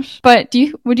my gosh. But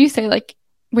would you say like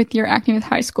with your acne with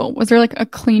high school, was there like a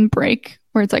clean break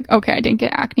where it's like, okay, I didn't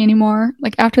get acne anymore,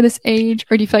 like after this age?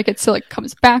 Or do you feel like it still like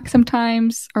comes back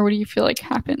sometimes? Or what do you feel like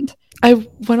happened? I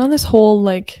went on this whole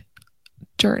like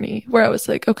journey where I was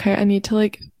like, okay, I need to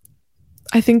like,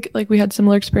 I think like we had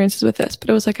similar experiences with this, but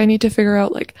it was like I need to figure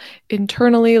out like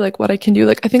internally like what I can do.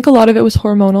 Like I think a lot of it was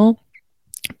hormonal,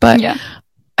 but yeah,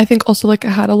 I think also like I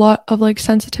had a lot of like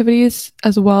sensitivities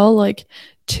as well, like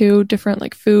to different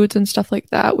like foods and stuff like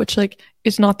that, which like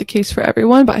is not the case for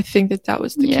everyone, but I think that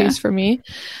was the case for me.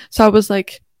 So I was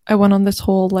like, I went on this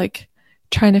whole like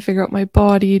trying to figure out my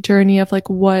body journey of like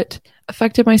what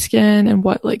affected my skin and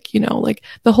what like, you know, like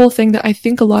the whole thing that I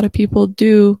think a lot of people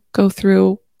do go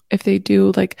through if they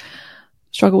do like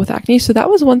struggle with acne. So that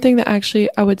was one thing that actually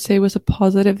I would say was a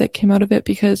positive that came out of it,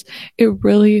 because it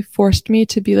really forced me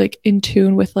to be like in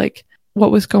tune with like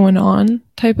what was going on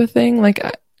type of thing. Like,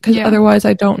 because otherwise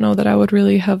I don't know that I would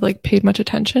really have like paid much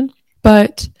attention.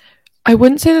 But I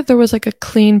wouldn't say that there was like a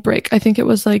clean break. I think it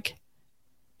was like,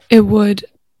 it would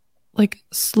like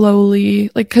slowly,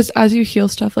 like, because as you heal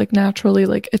stuff like naturally,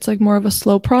 like it's like more of a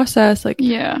slow process, like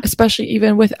especially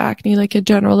even with acne, like in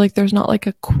general, like there's not like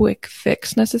a quick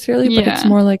fix necessarily, but it's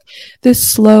more like this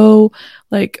slow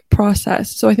like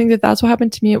process. So I think that that's what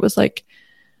happened to me. It was like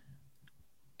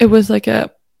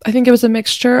I think it was a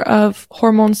mixture of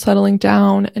hormones settling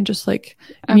down and just like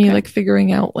me like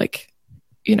figuring out like,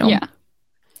 you know,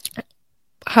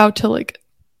 how to like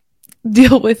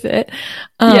deal with it.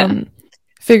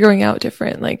 Figuring out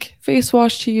different like face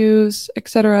wash to use,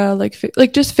 etc.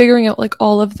 Like just figuring out like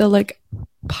all of the like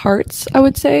parts, I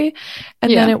would say.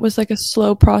 And then it was like a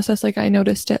slow process. Like I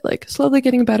noticed it like slowly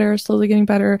getting better.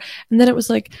 And then it was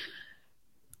like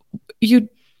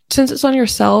since it's on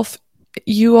yourself,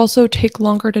 you also take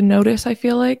longer to notice. I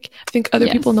feel like I think other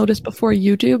people notice before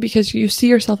you do, because you see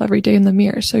yourself every day in the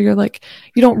mirror. So you're like,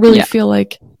 you don't really feel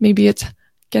like maybe it's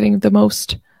getting the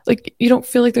most, like you don't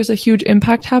feel like there's a huge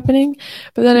impact happening.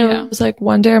 But then it was like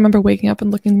one day I remember waking up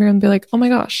and looking in the mirror and be like, oh my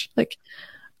gosh, like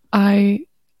I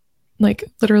like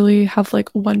literally have like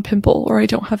one pimple, or I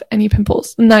don't have any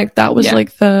pimples. And like that was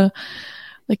like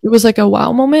it was like a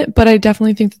wow moment. But I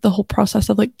definitely think that the whole process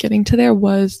of like getting to there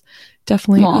was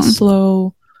definitely a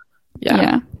slow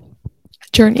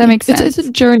journey. That makes sense. It's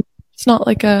a journey. It's not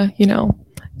like a, you know,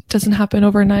 it doesn't happen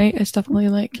overnight. It's definitely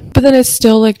like, but then it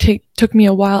still like took me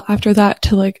a while after that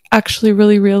to like actually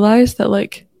really realize that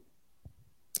like,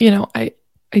 you know, I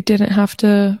didn't have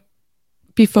to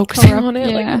be focusing on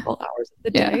it like all hours of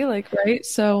the day, like, right?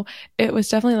 So it was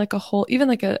definitely like a whole, even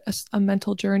like a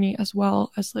mental journey as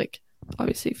well as like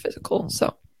obviously physical.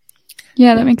 So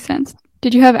that makes sense.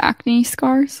 Did you have acne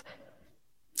scars?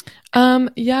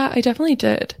 Yeah, I definitely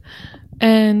did.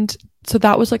 And so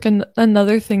that was like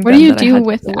another thing. What do you do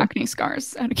with acne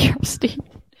scars, out of curiosity?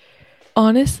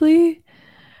 Honestly,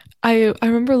 I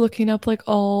remember looking up like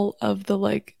all of the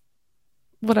like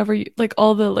whatever you like,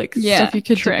 all the like stuff you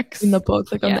could tricks do in the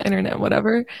book, like on the internet,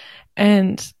 whatever.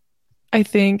 And I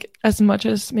think as much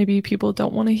as maybe people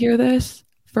don't want to hear this,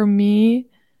 for me,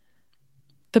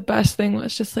 the best thing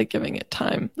was just like giving it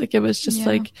time. Like it was just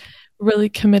like really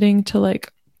committing to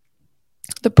like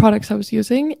the products I was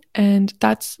using, and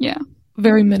that's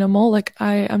very minimal. Like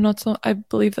I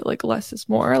believe that like less is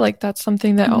more. Like that's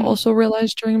something that I also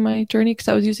realized during my journey, because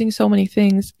I was using so many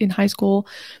things in high school,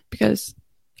 because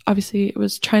obviously it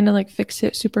was trying to like fix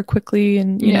it super quickly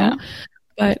and you know,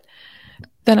 but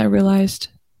then I realized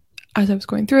as I was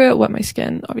going through it what my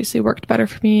skin obviously worked better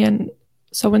for me and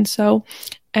so,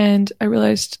 and I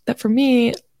realized that for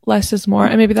me less is more.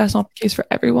 And maybe that's not the case for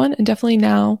everyone, and definitely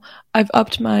now I've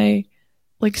upped my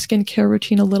like skincare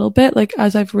routine a little bit, like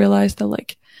as I've realized that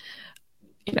like,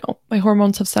 you know, my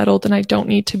hormones have settled and I don't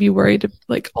need to be worried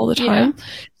like all the time.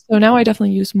 So now I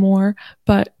definitely use more.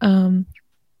 But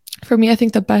for me, I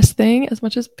think the best thing, as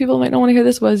much as people might not want to hear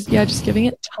this, was just giving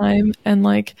it time and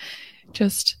like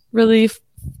just really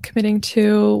committing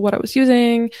to what I was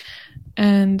using.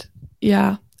 And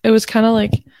it was kind of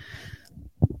like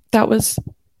that was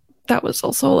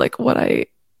also like what I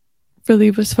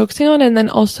really was focusing on. And then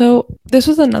also this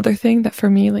was another thing that for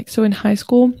me, like, so in high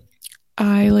school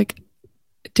I like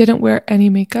didn't wear any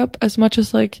makeup, as much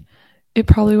as like it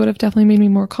probably would have definitely made me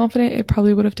more confident. It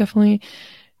probably would have definitely,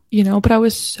 you know, but I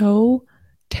was so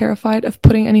terrified of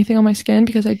putting anything on my skin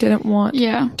because I didn't want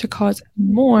to cause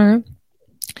more.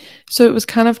 So it was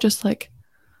kind of just like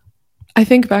I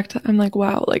think back to, I'm like,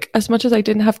 wow, like as much as I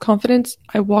didn't have confidence,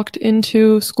 I walked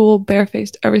into school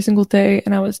barefaced every single day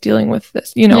and I was dealing with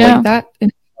this, you know, like that in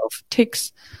itself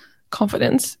takes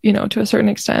confidence, you know, to a certain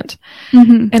extent.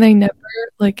 And I never,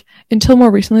 like, until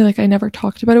more recently, like I never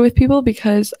talked about it with people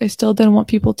because I still didn't want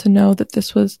people to know that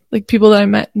this was, like, people that I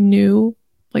met knew,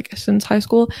 like, since high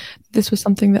school, this was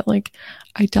something that, like,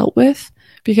 I dealt with,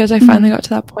 because I finally got to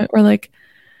that point where, like,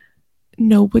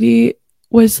 nobody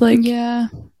was like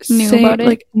knew about it.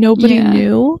 Like nobody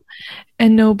knew,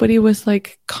 and nobody was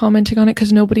like commenting on it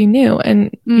because nobody knew.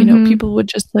 And you know, people would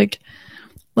just like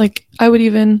I would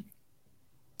even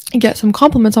get some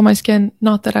compliments on my skin,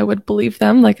 not that I would believe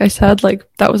them, like I said, like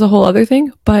that was a whole other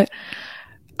thing. But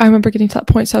I remember getting to that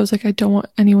point, so I was like, I don't want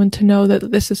anyone to know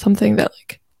that this is something that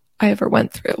like I ever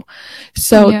went through.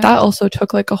 So that also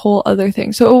took like a whole other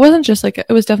thing. So it wasn't just like,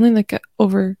 it was definitely like a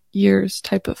over years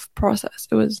type of process.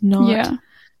 It was not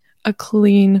a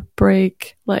clean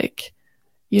break, like,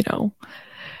 you know,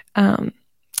 and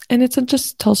it's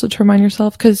just also to remind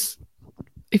yourself, because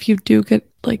if you do get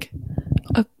like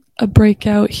a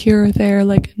breakout here or there,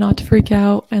 like not to freak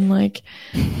out, and like,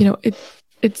 you know,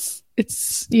 it's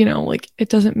you know, like it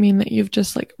doesn't mean that you've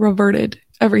just like reverted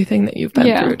everything that you've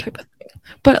been through type of thing.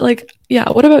 But like,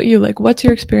 what about you? Like, what's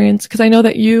your experience? Because I know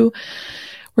that you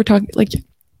were talking, like,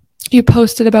 you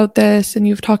posted about this and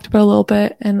you've talked about it a little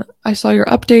bit, and I saw your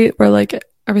update where like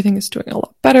everything is doing a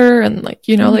lot better, and like,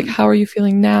 you know, like how are you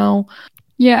feeling now?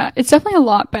 Yeah, it's definitely a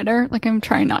lot better. Like, I'm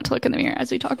trying not to look in the mirror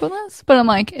as we talk about this, but I'm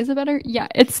like, is it better? Yeah,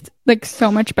 it's like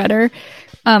so much better.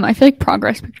 I feel like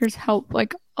progress pictures help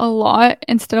like a lot.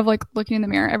 Instead of like looking in the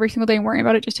mirror every single day and worrying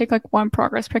about it, just take like one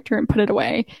progress picture and put it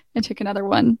away, and take another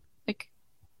one, like,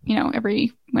 you know,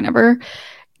 whenever.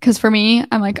 Because for me,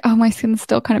 I'm like, oh, my skin's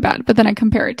still kind of bad. But then I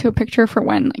compare it to a picture for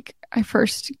when like I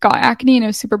first got acne and it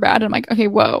was super bad. And I'm like, okay,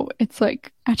 whoa, it's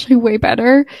like actually way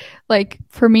better. Like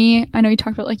for me, I know you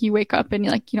talked about like you wake up and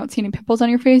you don't see any pimples on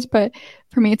your face. But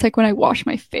for me, it's like when I wash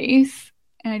my face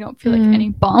and I don't feel like any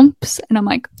bumps. And I'm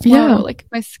like, whoa, like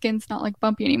my skin's not like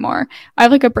bumpy anymore. I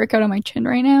have like a breakout on my chin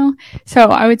right now.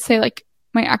 So I would say like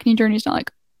my acne journey is not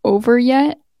like over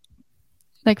yet.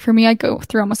 Like for me, I go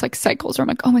through almost like cycles where I'm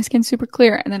like, oh, my skin's super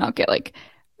clear, and then I'll get like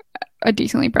a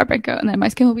decently bad breakout, and then my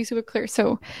skin will be super clear.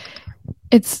 So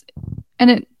it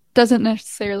doesn't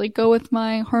necessarily go with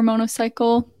my hormonal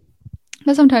cycle,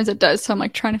 but sometimes it does. So I'm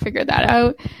like trying to figure that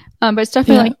out. But it's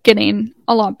definitely like getting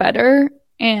a lot better.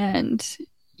 And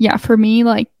yeah, for me,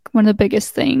 like one of the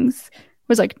biggest things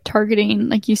was like targeting,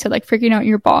 like you said, like figuring out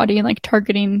your body and like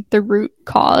targeting the root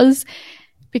cause,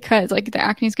 because like the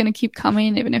acne is going to keep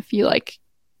coming even if you like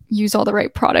use all the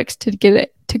right products to get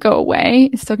it to go away.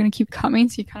 It's still going to keep coming,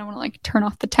 so you kind of want to like turn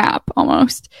off the tap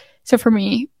almost. So for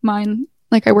me, mine,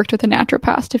 like I worked with a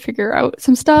naturopath to figure out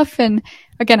some stuff, and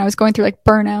again, I was going through like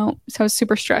burnout, so I was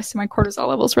super stressed and my cortisol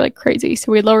levels were like crazy,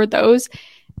 so we lowered those,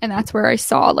 and that's where I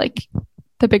saw like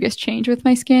the biggest change with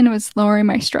my skin was lowering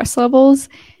my stress levels.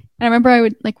 And I remember I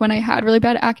would like, when I had really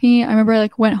bad acne, I remember I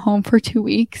like went home for 2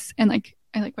 weeks and like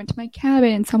I like went to my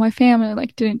cabin, saw my family,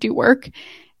 like didn't do work.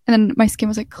 And then my skin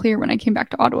was like clear when I came back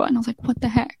to Ottawa, and I was like, what the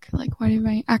heck? Like, why did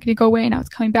my acne go away and now it's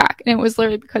coming back? And it was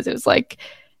literally because it was like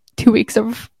 2 weeks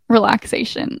of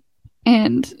relaxation.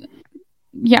 And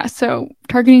yeah, so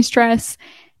targeting stress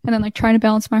and then like trying to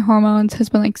balance my hormones has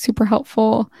been like super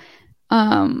helpful.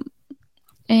 And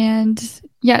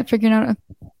yeah, figuring out a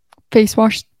face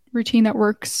wash routine that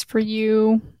works for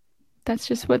you. That's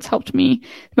just what's helped me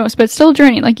the most. But it's still a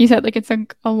journey, like you said, like it's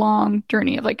like a long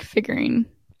journey of like figuring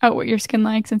out what your skin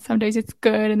likes, and some days it's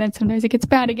good, and then some days it gets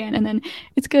bad again, and then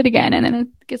it's good again, and then it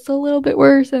gets a little bit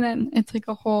worse, and then it's like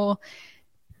a whole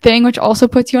thing, which also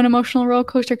puts you on an emotional roller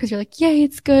coaster, because you're like, yay,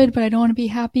 it's good, but I don't want to be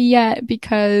happy yet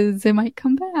because it might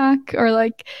come back, or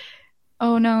like,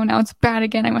 oh no, now it's bad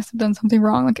again, I must have done something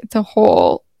wrong. Like it's a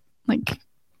whole like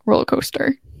roller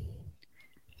coaster.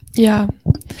 Yeah,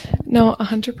 no,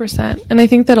 100%. And I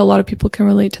think that a lot of people can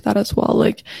relate to that as well.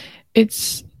 Like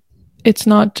it's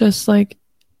not just like,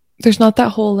 there's not that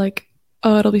whole like,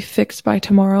 oh, it'll be fixed by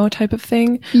tomorrow type of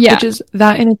thing. Yeah. Which is,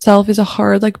 that in itself is a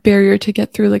hard like barrier to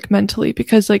get through like mentally,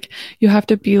 because like you have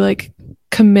to be like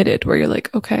committed, where you're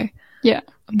like, okay, yeah,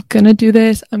 I'm gonna do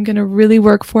this. I'm gonna really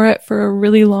work for it for a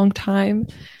really long time.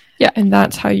 Yeah. And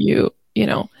that's how you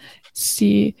know,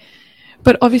 see.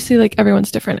 But obviously like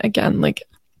everyone's different again. Like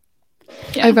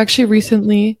I've actually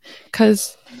recently,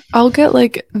 because I'll get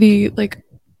like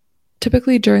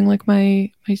typically during like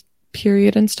my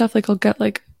period and stuff, like I'll get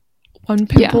like one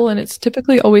pimple and it's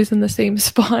typically always in the same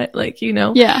spot, like, you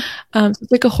know. Yeah. So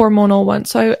it's like a hormonal one.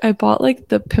 So I bought like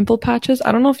the pimple patches.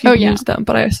 I don't know if you've used them,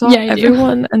 but I saw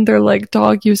everyone and their like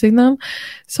dog using them,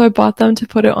 so I bought them to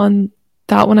put it on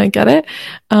that when I get it.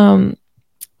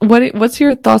 What's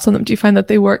your thoughts on them? Do you find that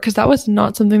they work? Because that was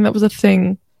not something that was a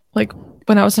thing like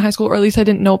when I was in high school, or at least I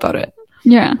didn't know about it.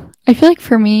 Yeah, I feel like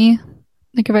for me,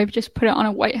 like if I just put it on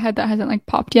a whitehead that hasn't like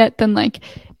popped yet, then like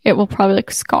it will probably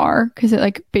like scar, because it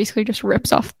like basically just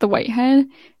rips off the whitehead.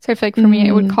 So I feel like for me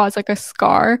it would cause like a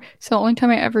scar. So the only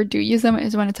time I ever do use them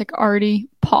is when it's like already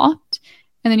popped,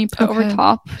 and then you put it over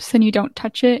top so then you don't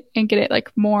touch it and get it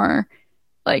like more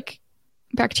like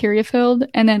bacteria filled,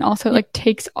 and then also it like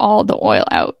takes all the oil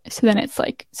out. So then it's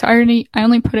like, so I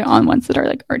only put it on ones that are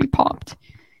like already popped,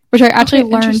 which I actually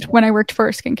learned when I worked for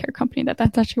a skincare company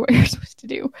that's actually what you're supposed to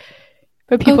do.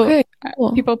 But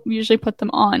people usually put them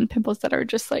on pimples that are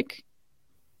just like,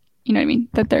 you know what I mean,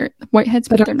 that they're whiteheads,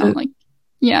 but they're not like,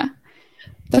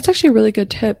 That's actually really good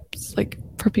tips, like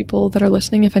for people that are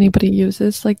listening, if anybody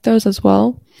uses like those as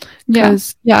well.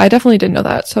 Because I definitely didn't know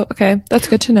that. So okay, that's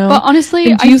good to know. But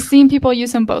honestly, I've seen people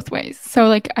use them both ways. So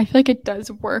like I feel like it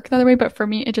does work the other way, but for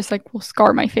me it just like will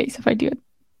scar my face if I do it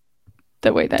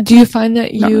the way that. Do you find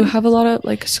that you have a lot of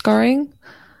like scarring?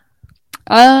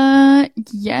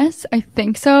 Yes, I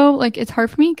think so. Like it's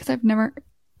hard for me because I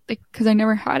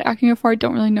never had acne before. I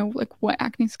don't really know like what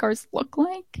acne scars look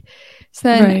like. So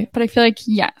then, but I feel like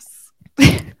yes,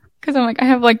 because I'm like, I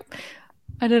have like,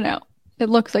 I don't know, it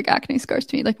looks like acne scars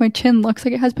to me. Like my chin looks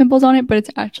like it has pimples on it, but it's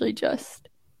actually just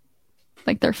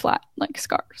like they're flat like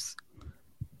scars.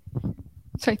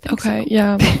 So I think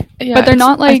yeah, but they're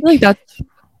not like, that's,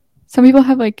 some people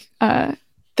have like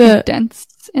the dents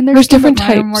in their there's skin, different but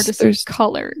types. More just there's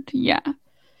colored.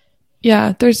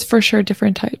 Yeah, there's for sure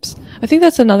different types. I think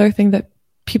that's another thing that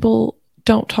people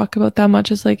don't talk about that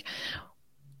much, is like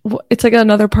it's like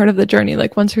another part of the journey.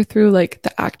 Like once you're through like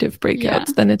the active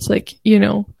breakouts, then it's like, you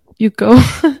know, you go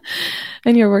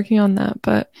and you're working on that.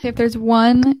 But if there's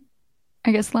one,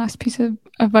 I guess, last piece of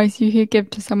advice you could give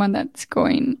to someone that's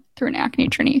going through an acne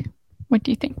journey, what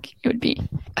do you think it would be?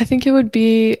 I think it would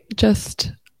be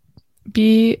just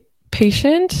be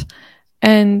patient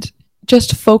and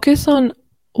just focus on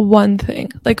one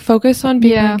thing. Like focus on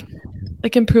being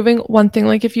like improving one thing,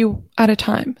 like if you at a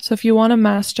time. So if you want to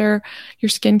master your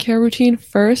skincare routine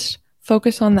first,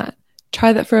 focus on that.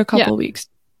 Try that for a couple weeks.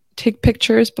 Take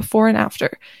pictures before and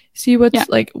after. See what's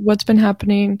like what's been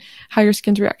happening, how your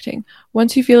skin's reacting.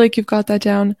 Once you feel like you've got that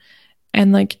down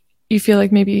and like you feel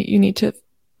like maybe you need to,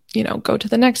 you know, go to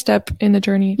the next step in the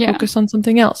journey, focus on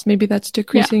something else. Maybe that's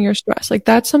decreasing your stress. Like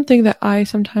that's something that I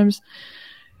sometimes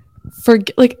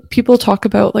forget. Like people talk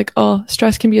about like, oh,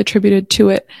 stress can be attributed to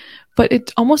it, but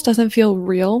it almost doesn't feel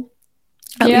real.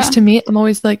 At least to me, I'm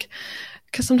always like,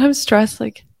 because sometimes stress,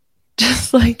 like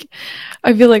just like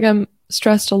I feel like I'm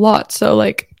stressed a lot. So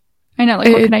like I know,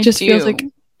 like what can I just do? Feels like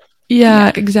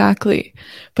exactly.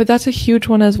 But that's a huge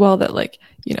one as well, that like,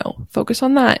 you know, focus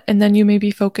on that, and then you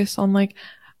maybe focus on like,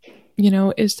 you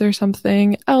know, is there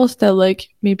something else that like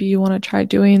maybe you want to try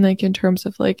doing, like in terms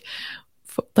of like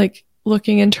like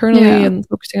looking internally and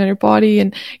focusing on your body,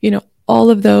 and you know, all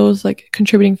of those like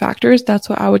contributing factors. That's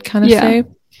what I would kind of say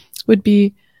would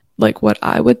be like what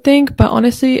I would think. But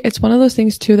honestly, it's one of those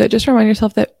things too that just remind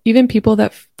yourself that even people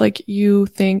that like you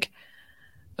think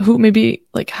who maybe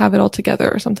like have it all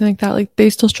together or something like that, like they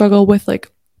still struggle with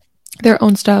like their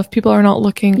own stuff. People are not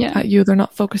looking at you, they're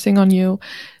not focusing on you.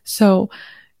 So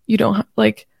you don't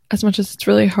like, as much as it's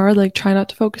really hard, like try not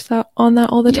to focus on that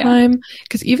all the time.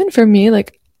 Because even for me,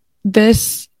 like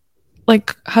this,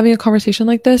 like having a conversation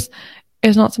like this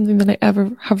is not something that I ever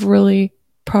have really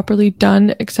properly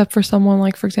done, except for someone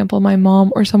like, for example, my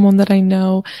mom or someone that I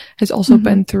know has also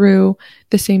been through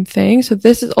the same thing. So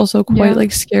this is also quite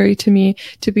like scary to me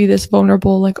to be this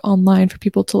vulnerable like online for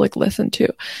people to like listen to.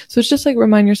 So it's just like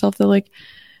remind yourself that like,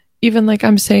 even like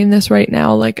I'm saying this right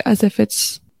now, like as if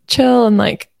it's chill, and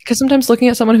like, because sometimes looking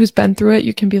at someone who's been through it,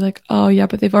 you can be like, oh yeah,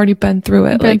 but they've already been through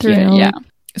it. Like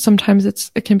sometimes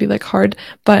it can be like hard,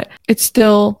 but it's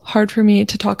still hard for me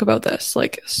to talk about this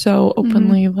like so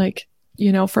openly, like,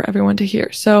 you know, for everyone to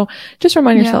hear. So just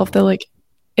remind yourself that like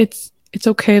it's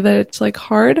okay that it's like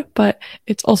hard, but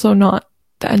it's also not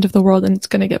the end of the world, and it's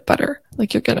gonna get better.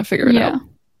 Like you're gonna figure it out.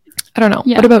 I don't know.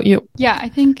 What about you? Yeah, I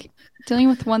think dealing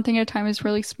with one thing at a time is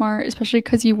really smart, especially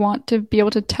because you want to be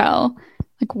able to tell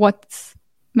like what's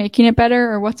making it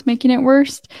better or what's making it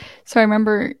worse. So I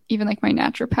remember even like my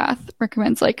naturopath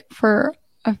recommends like for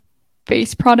a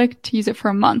face product to use it for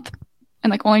a month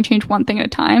and like only change one thing at a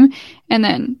time, and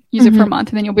then use it for a month,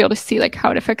 and then you'll be able to see like how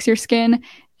it affects your skin.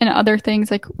 and other things,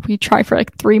 like we try for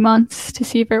like 3 months to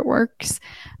see if it works.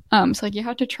 So like you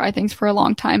have to try things for a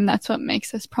long time. That's what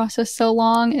makes this process so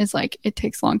long, is like it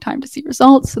takes a long time to see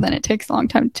results. So then it takes a long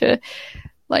time to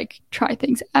like try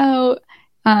things out.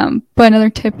 But another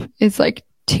tip is like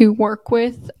to work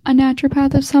with a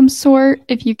naturopath of some sort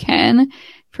if you can.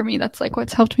 For me, that's like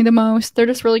what's helped me the most. They're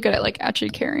just really good at like actually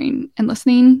caring and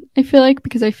listening, I feel like,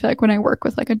 because I feel like when I work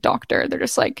with like a doctor, they're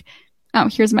just like, oh,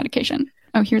 here's a medication.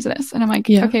 Oh, here's this. And I'm like,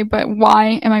 okay, but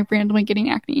why am I randomly getting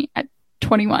acne at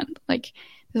 21? Like,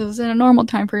 this isn't a normal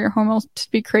time for your hormones to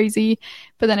be crazy.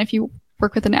 But then if you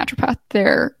work with a naturopath,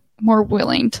 they're more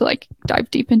willing to like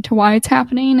dive deep into why it's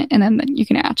happening, and then you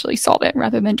can actually solve it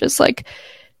rather than just like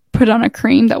put on a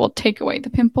cream that will take away the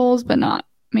pimples but not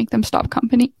make them stop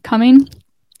coming.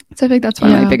 So I think that's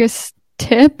one of my biggest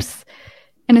tips,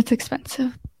 and it's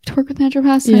expensive to work with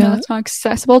naturopaths. I know it's not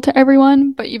accessible to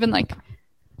everyone, but even like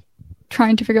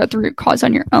trying to figure out the root cause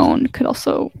on your own could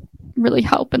also really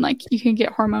help. And like you can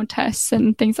get hormone tests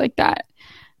and things like that.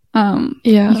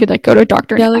 You could like go to a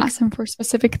doctor and ask them for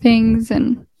specific things,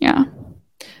 and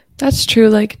that's true.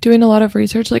 Like doing a lot of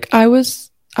research, like I was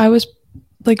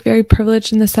like very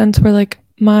privileged in the sense where like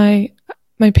my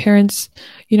parents,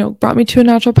 you know, brought me to a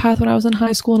naturopath when I was in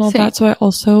high school and all that. So I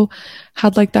also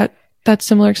had like that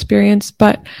similar experience,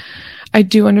 but I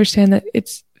do understand that it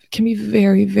can be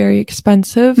very, very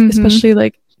expensive, especially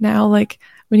like now, like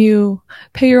when you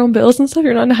pay your own bills and stuff,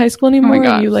 you're not in high school anymore. Oh my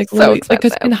God, and you like, like,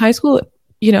 because in high school,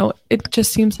 you know, it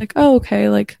just seems like, oh, okay,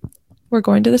 like we're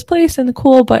going to this place and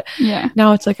cool. But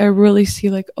now it's like, I really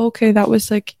see like, okay, that was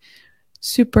like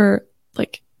super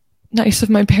like nice of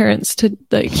my parents to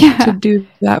like to do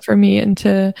that for me and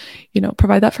to, you know,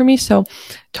 provide that for me. So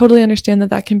totally understand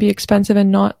that can be expensive and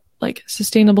not like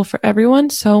sustainable for everyone.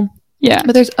 So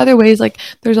but there's other ways. Like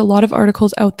there's a lot of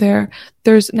articles out there.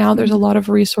 There's a lot of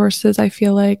resources, I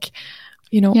feel like,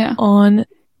 you know, on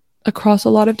across a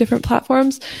lot of different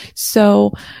platforms.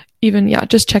 So even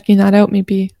just checking that out,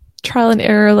 maybe trial and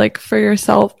error, like for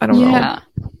yourself. I don't know.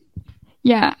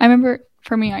 I remember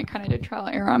for me, I kind of did trial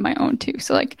and error on my own too.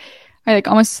 So like I like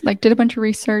almost like did a bunch of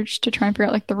research to try and figure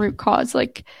out like the root cause,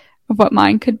 like of what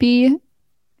mine could be,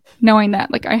 knowing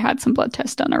that like I had some blood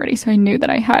tests done already. So I knew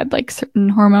that I had like certain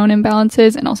hormone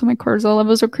imbalances, and also my cortisol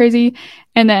levels were crazy.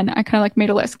 And then I kind of like made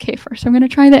a list. Okay, first I'm going to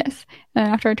try this. And then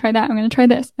after I try that, I'm going to try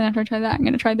this. And after I try that, I'm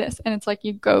going to try this. And it's like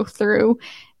you go through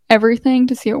everything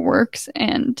to see what works.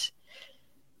 And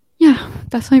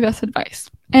that's my best advice.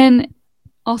 And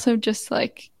also just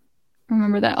like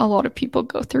remember that a lot of people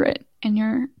go through it, and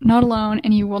you're not alone,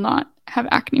 and you will not have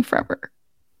acne forever.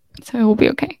 So it will be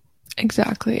okay.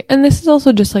 Exactly. And this is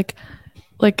also just like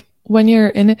when you're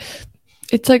in it,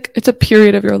 it's like it's a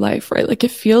period of your life, right? Like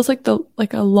it feels like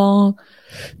a long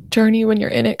journey when you're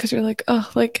in it, because you're like,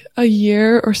 oh, like a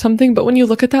year or something. But when you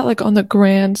look at that like on the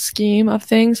grand scheme of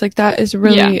things, like that is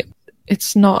really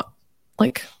it's not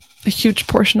like a huge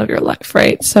portion of your life,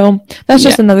 right? So that's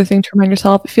just another thing to remind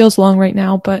yourself. It feels long right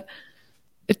now, but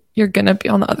you're gonna be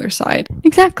on the other side.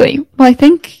 Exactly. Well, I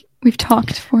think we've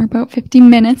talked for about 50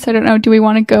 minutes. I don't know. Do we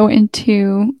want to go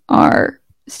into our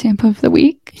stamp of the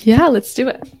week? Yeah, let's do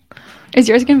it. Is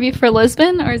yours going to be for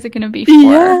Lisbon, or is it going to be for...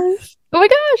 Yes. Oh my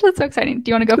gosh, that's so exciting.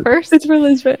 Do you want to go first? It's for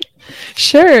Lisbon.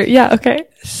 Sure. Yeah. Okay.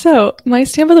 So my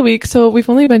stamp of the week. So we've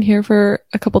only been here for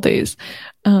a couple days.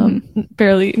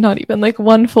 Barely, not even like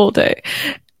one full day.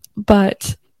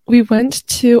 But we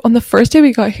went on the first day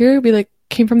we got here, we like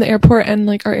came from the airport, and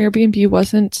like our Airbnb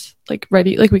wasn't like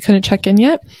ready, like we couldn't check in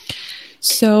yet,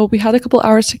 so we had a couple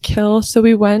hours to kill. So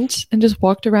we went and just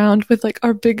walked around with like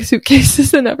our big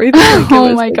suitcases and everything. Like,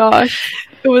 oh my gosh,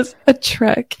 it was a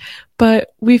trek.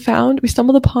 But we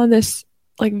stumbled upon this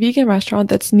like vegan restaurant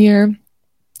that's near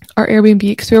our Airbnb,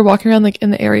 because we were walking around like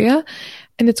in the area,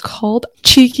 and it's called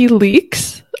Cheeky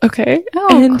Leeks. Okay.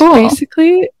 And cool.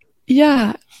 Basically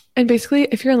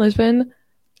if you're in Lisbon,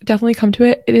 definitely come to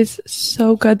it. It is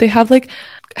so good. They have like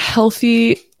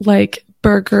healthy like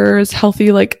burgers,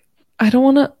 healthy like I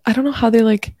don't know how they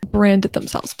like brand it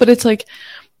themselves, but it's like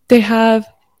they have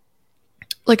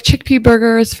like chickpea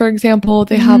burgers, for example.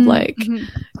 They have like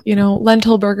you know,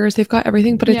 lentil burgers. They've got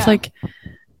everything, but it's like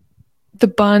the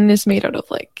bun is made out of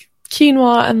like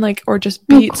quinoa and like, or just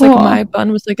beets. Cool. Like my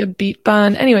bun was like a beet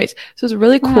bun. Anyways, so it's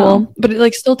really cool, but it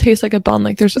like still tastes like a bun.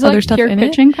 Like there's other stuff in it.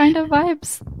 Kitchen kind of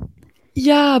vibes.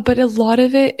 Yeah, but a lot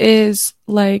of it is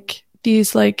like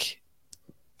these like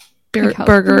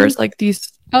burgers, like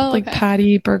these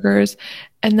patty burgers.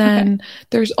 And then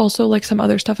there's also like some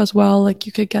other stuff as well. Like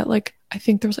you could get like, I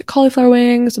think there was like cauliflower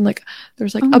wings, and like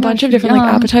there's like a bunch of different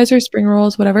like appetizers, spring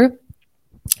rolls, whatever.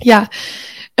 Yeah.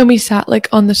 And we sat like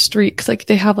on the street, because like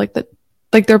they have like the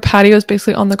like their patio is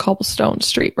basically on the cobblestone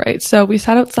street, right? So we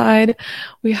sat outside,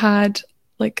 we had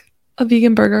like a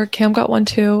vegan burger. Cam got one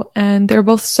too, and they were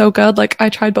both so good. Like I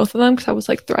tried both of them because I was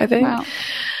like thriving. Wow.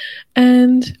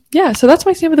 And yeah, so that's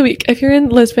my Sam of the week. If you're in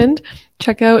Lisbon,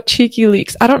 check out Cheeky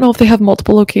Leeks. I don't know if they have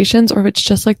multiple locations or if it's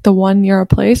just like the one near a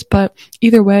place, but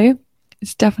either way,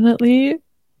 it's definitely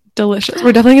delicious.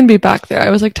 We're definitely gonna be back there. I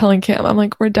was like telling Cam, I'm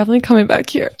like, we're definitely coming back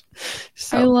here.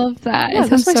 So I love that. yeah, it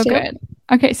sounds so Sam. good.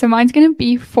 Okay, so mine's gonna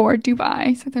be for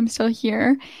Dubai since I'm still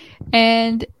here,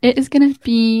 and it is gonna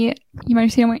be, you might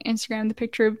have seen on my Instagram the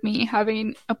picture of me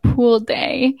having a pool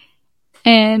day,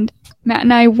 and Matt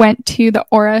and I went to the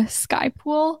Aura Sky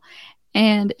Pool,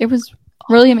 and it was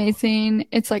really amazing.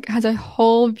 It's like has a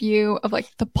whole view of like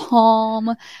the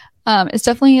Palm. It's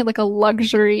definitely like a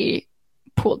luxury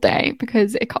pool day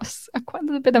because it costs quite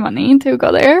a bit of money to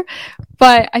go there,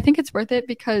 but I think it's worth it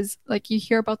because like you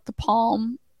hear about the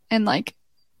Palm and like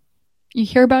you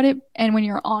hear about it, and when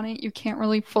you're on it you can't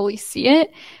really fully see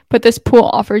it, but this pool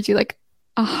offers you like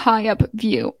a high up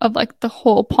view of like the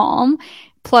whole Palm.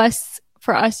 Plus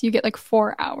for us you get like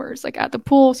 4 hours like at the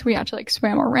pool, so we actually like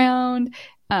swam around.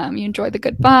 You enjoy the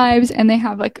good vibes, and they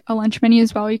have like a lunch menu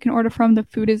as well you can order from. The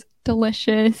food is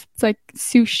delicious. It's like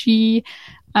sushi,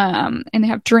 and they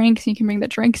have drinks, and you can bring the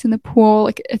drinks in the pool.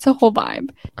 Like it's a whole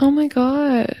vibe. Oh my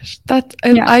gosh,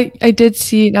 I did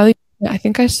see, now that I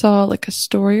think I saw like a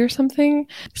story or something.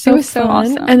 So it was so fun.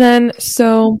 awesome. And then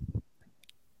so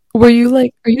were you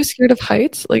like, are you scared of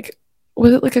heights? Like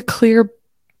was it like a clear,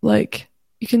 like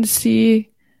you can see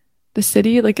the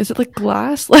city? Like is it like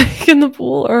glass like in the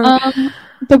pool? Or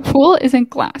the pool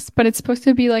isn't glass, but it's supposed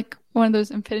to be like one of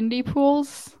those infinity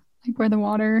pools, like where the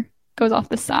water goes off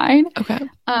the side. Okay.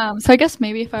 So I guess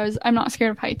maybe if I'm not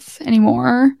scared of heights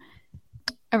anymore.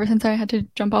 Ever since I had to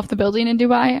jump off the building in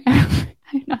Dubai,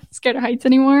 I'm not scared of heights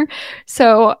anymore.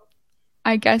 So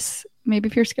I guess maybe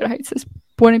if you're scared of heights, this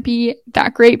wouldn't be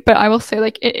that great. But I will say,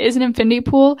 like, it is an infinity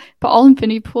pool, but all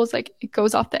infinity pools, like, it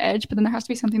goes off the edge, but then there has to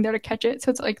be something there to catch it.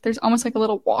 So it's like there's almost like a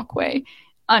little walkway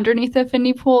underneath the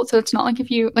infinity pool. So it's not like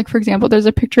if you, like, for example, there's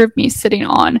a picture of me sitting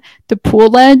on the pool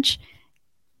ledge,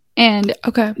 and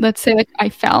okay, let's say like I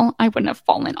fell, I wouldn't have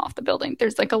fallen off the building.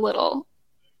 There's like a little,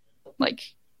 like,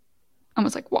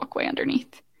 almost like walkway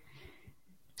underneath.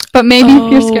 But maybe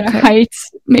if you're scared of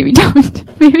heights, maybe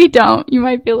don't. Maybe don't. You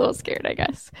might be a little scared, I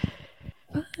guess.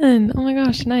 Fun. Oh my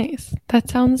gosh, nice. That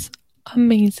sounds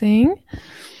amazing.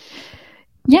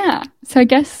 Yeah. So I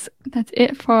guess that's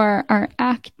it for our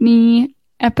acne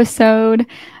episode.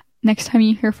 Next time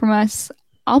you hear from us,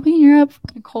 I'll be in Europe,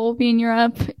 Nicole will be in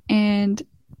Europe, and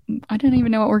I don't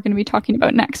even know what we're going to be talking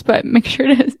about next, but make sure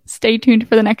to stay tuned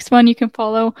for the next one. You can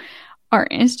follow our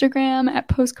Instagram at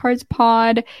Postcards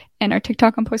Pod and our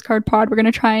TikTok on Postcard Pod. We're going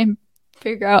to try and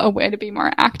figure out a way to be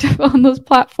more active on those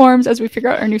platforms as we figure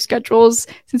out our new schedules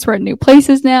since we're at new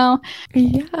places now.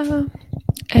 Yeah.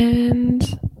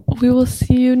 And we will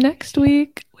see you next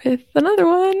week with another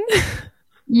one.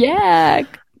 Yeah.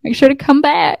 Make sure to come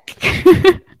back.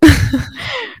 Okay.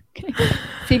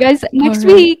 See you guys next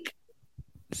week.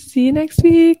 See you next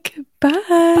week. Bye.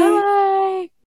 Bye.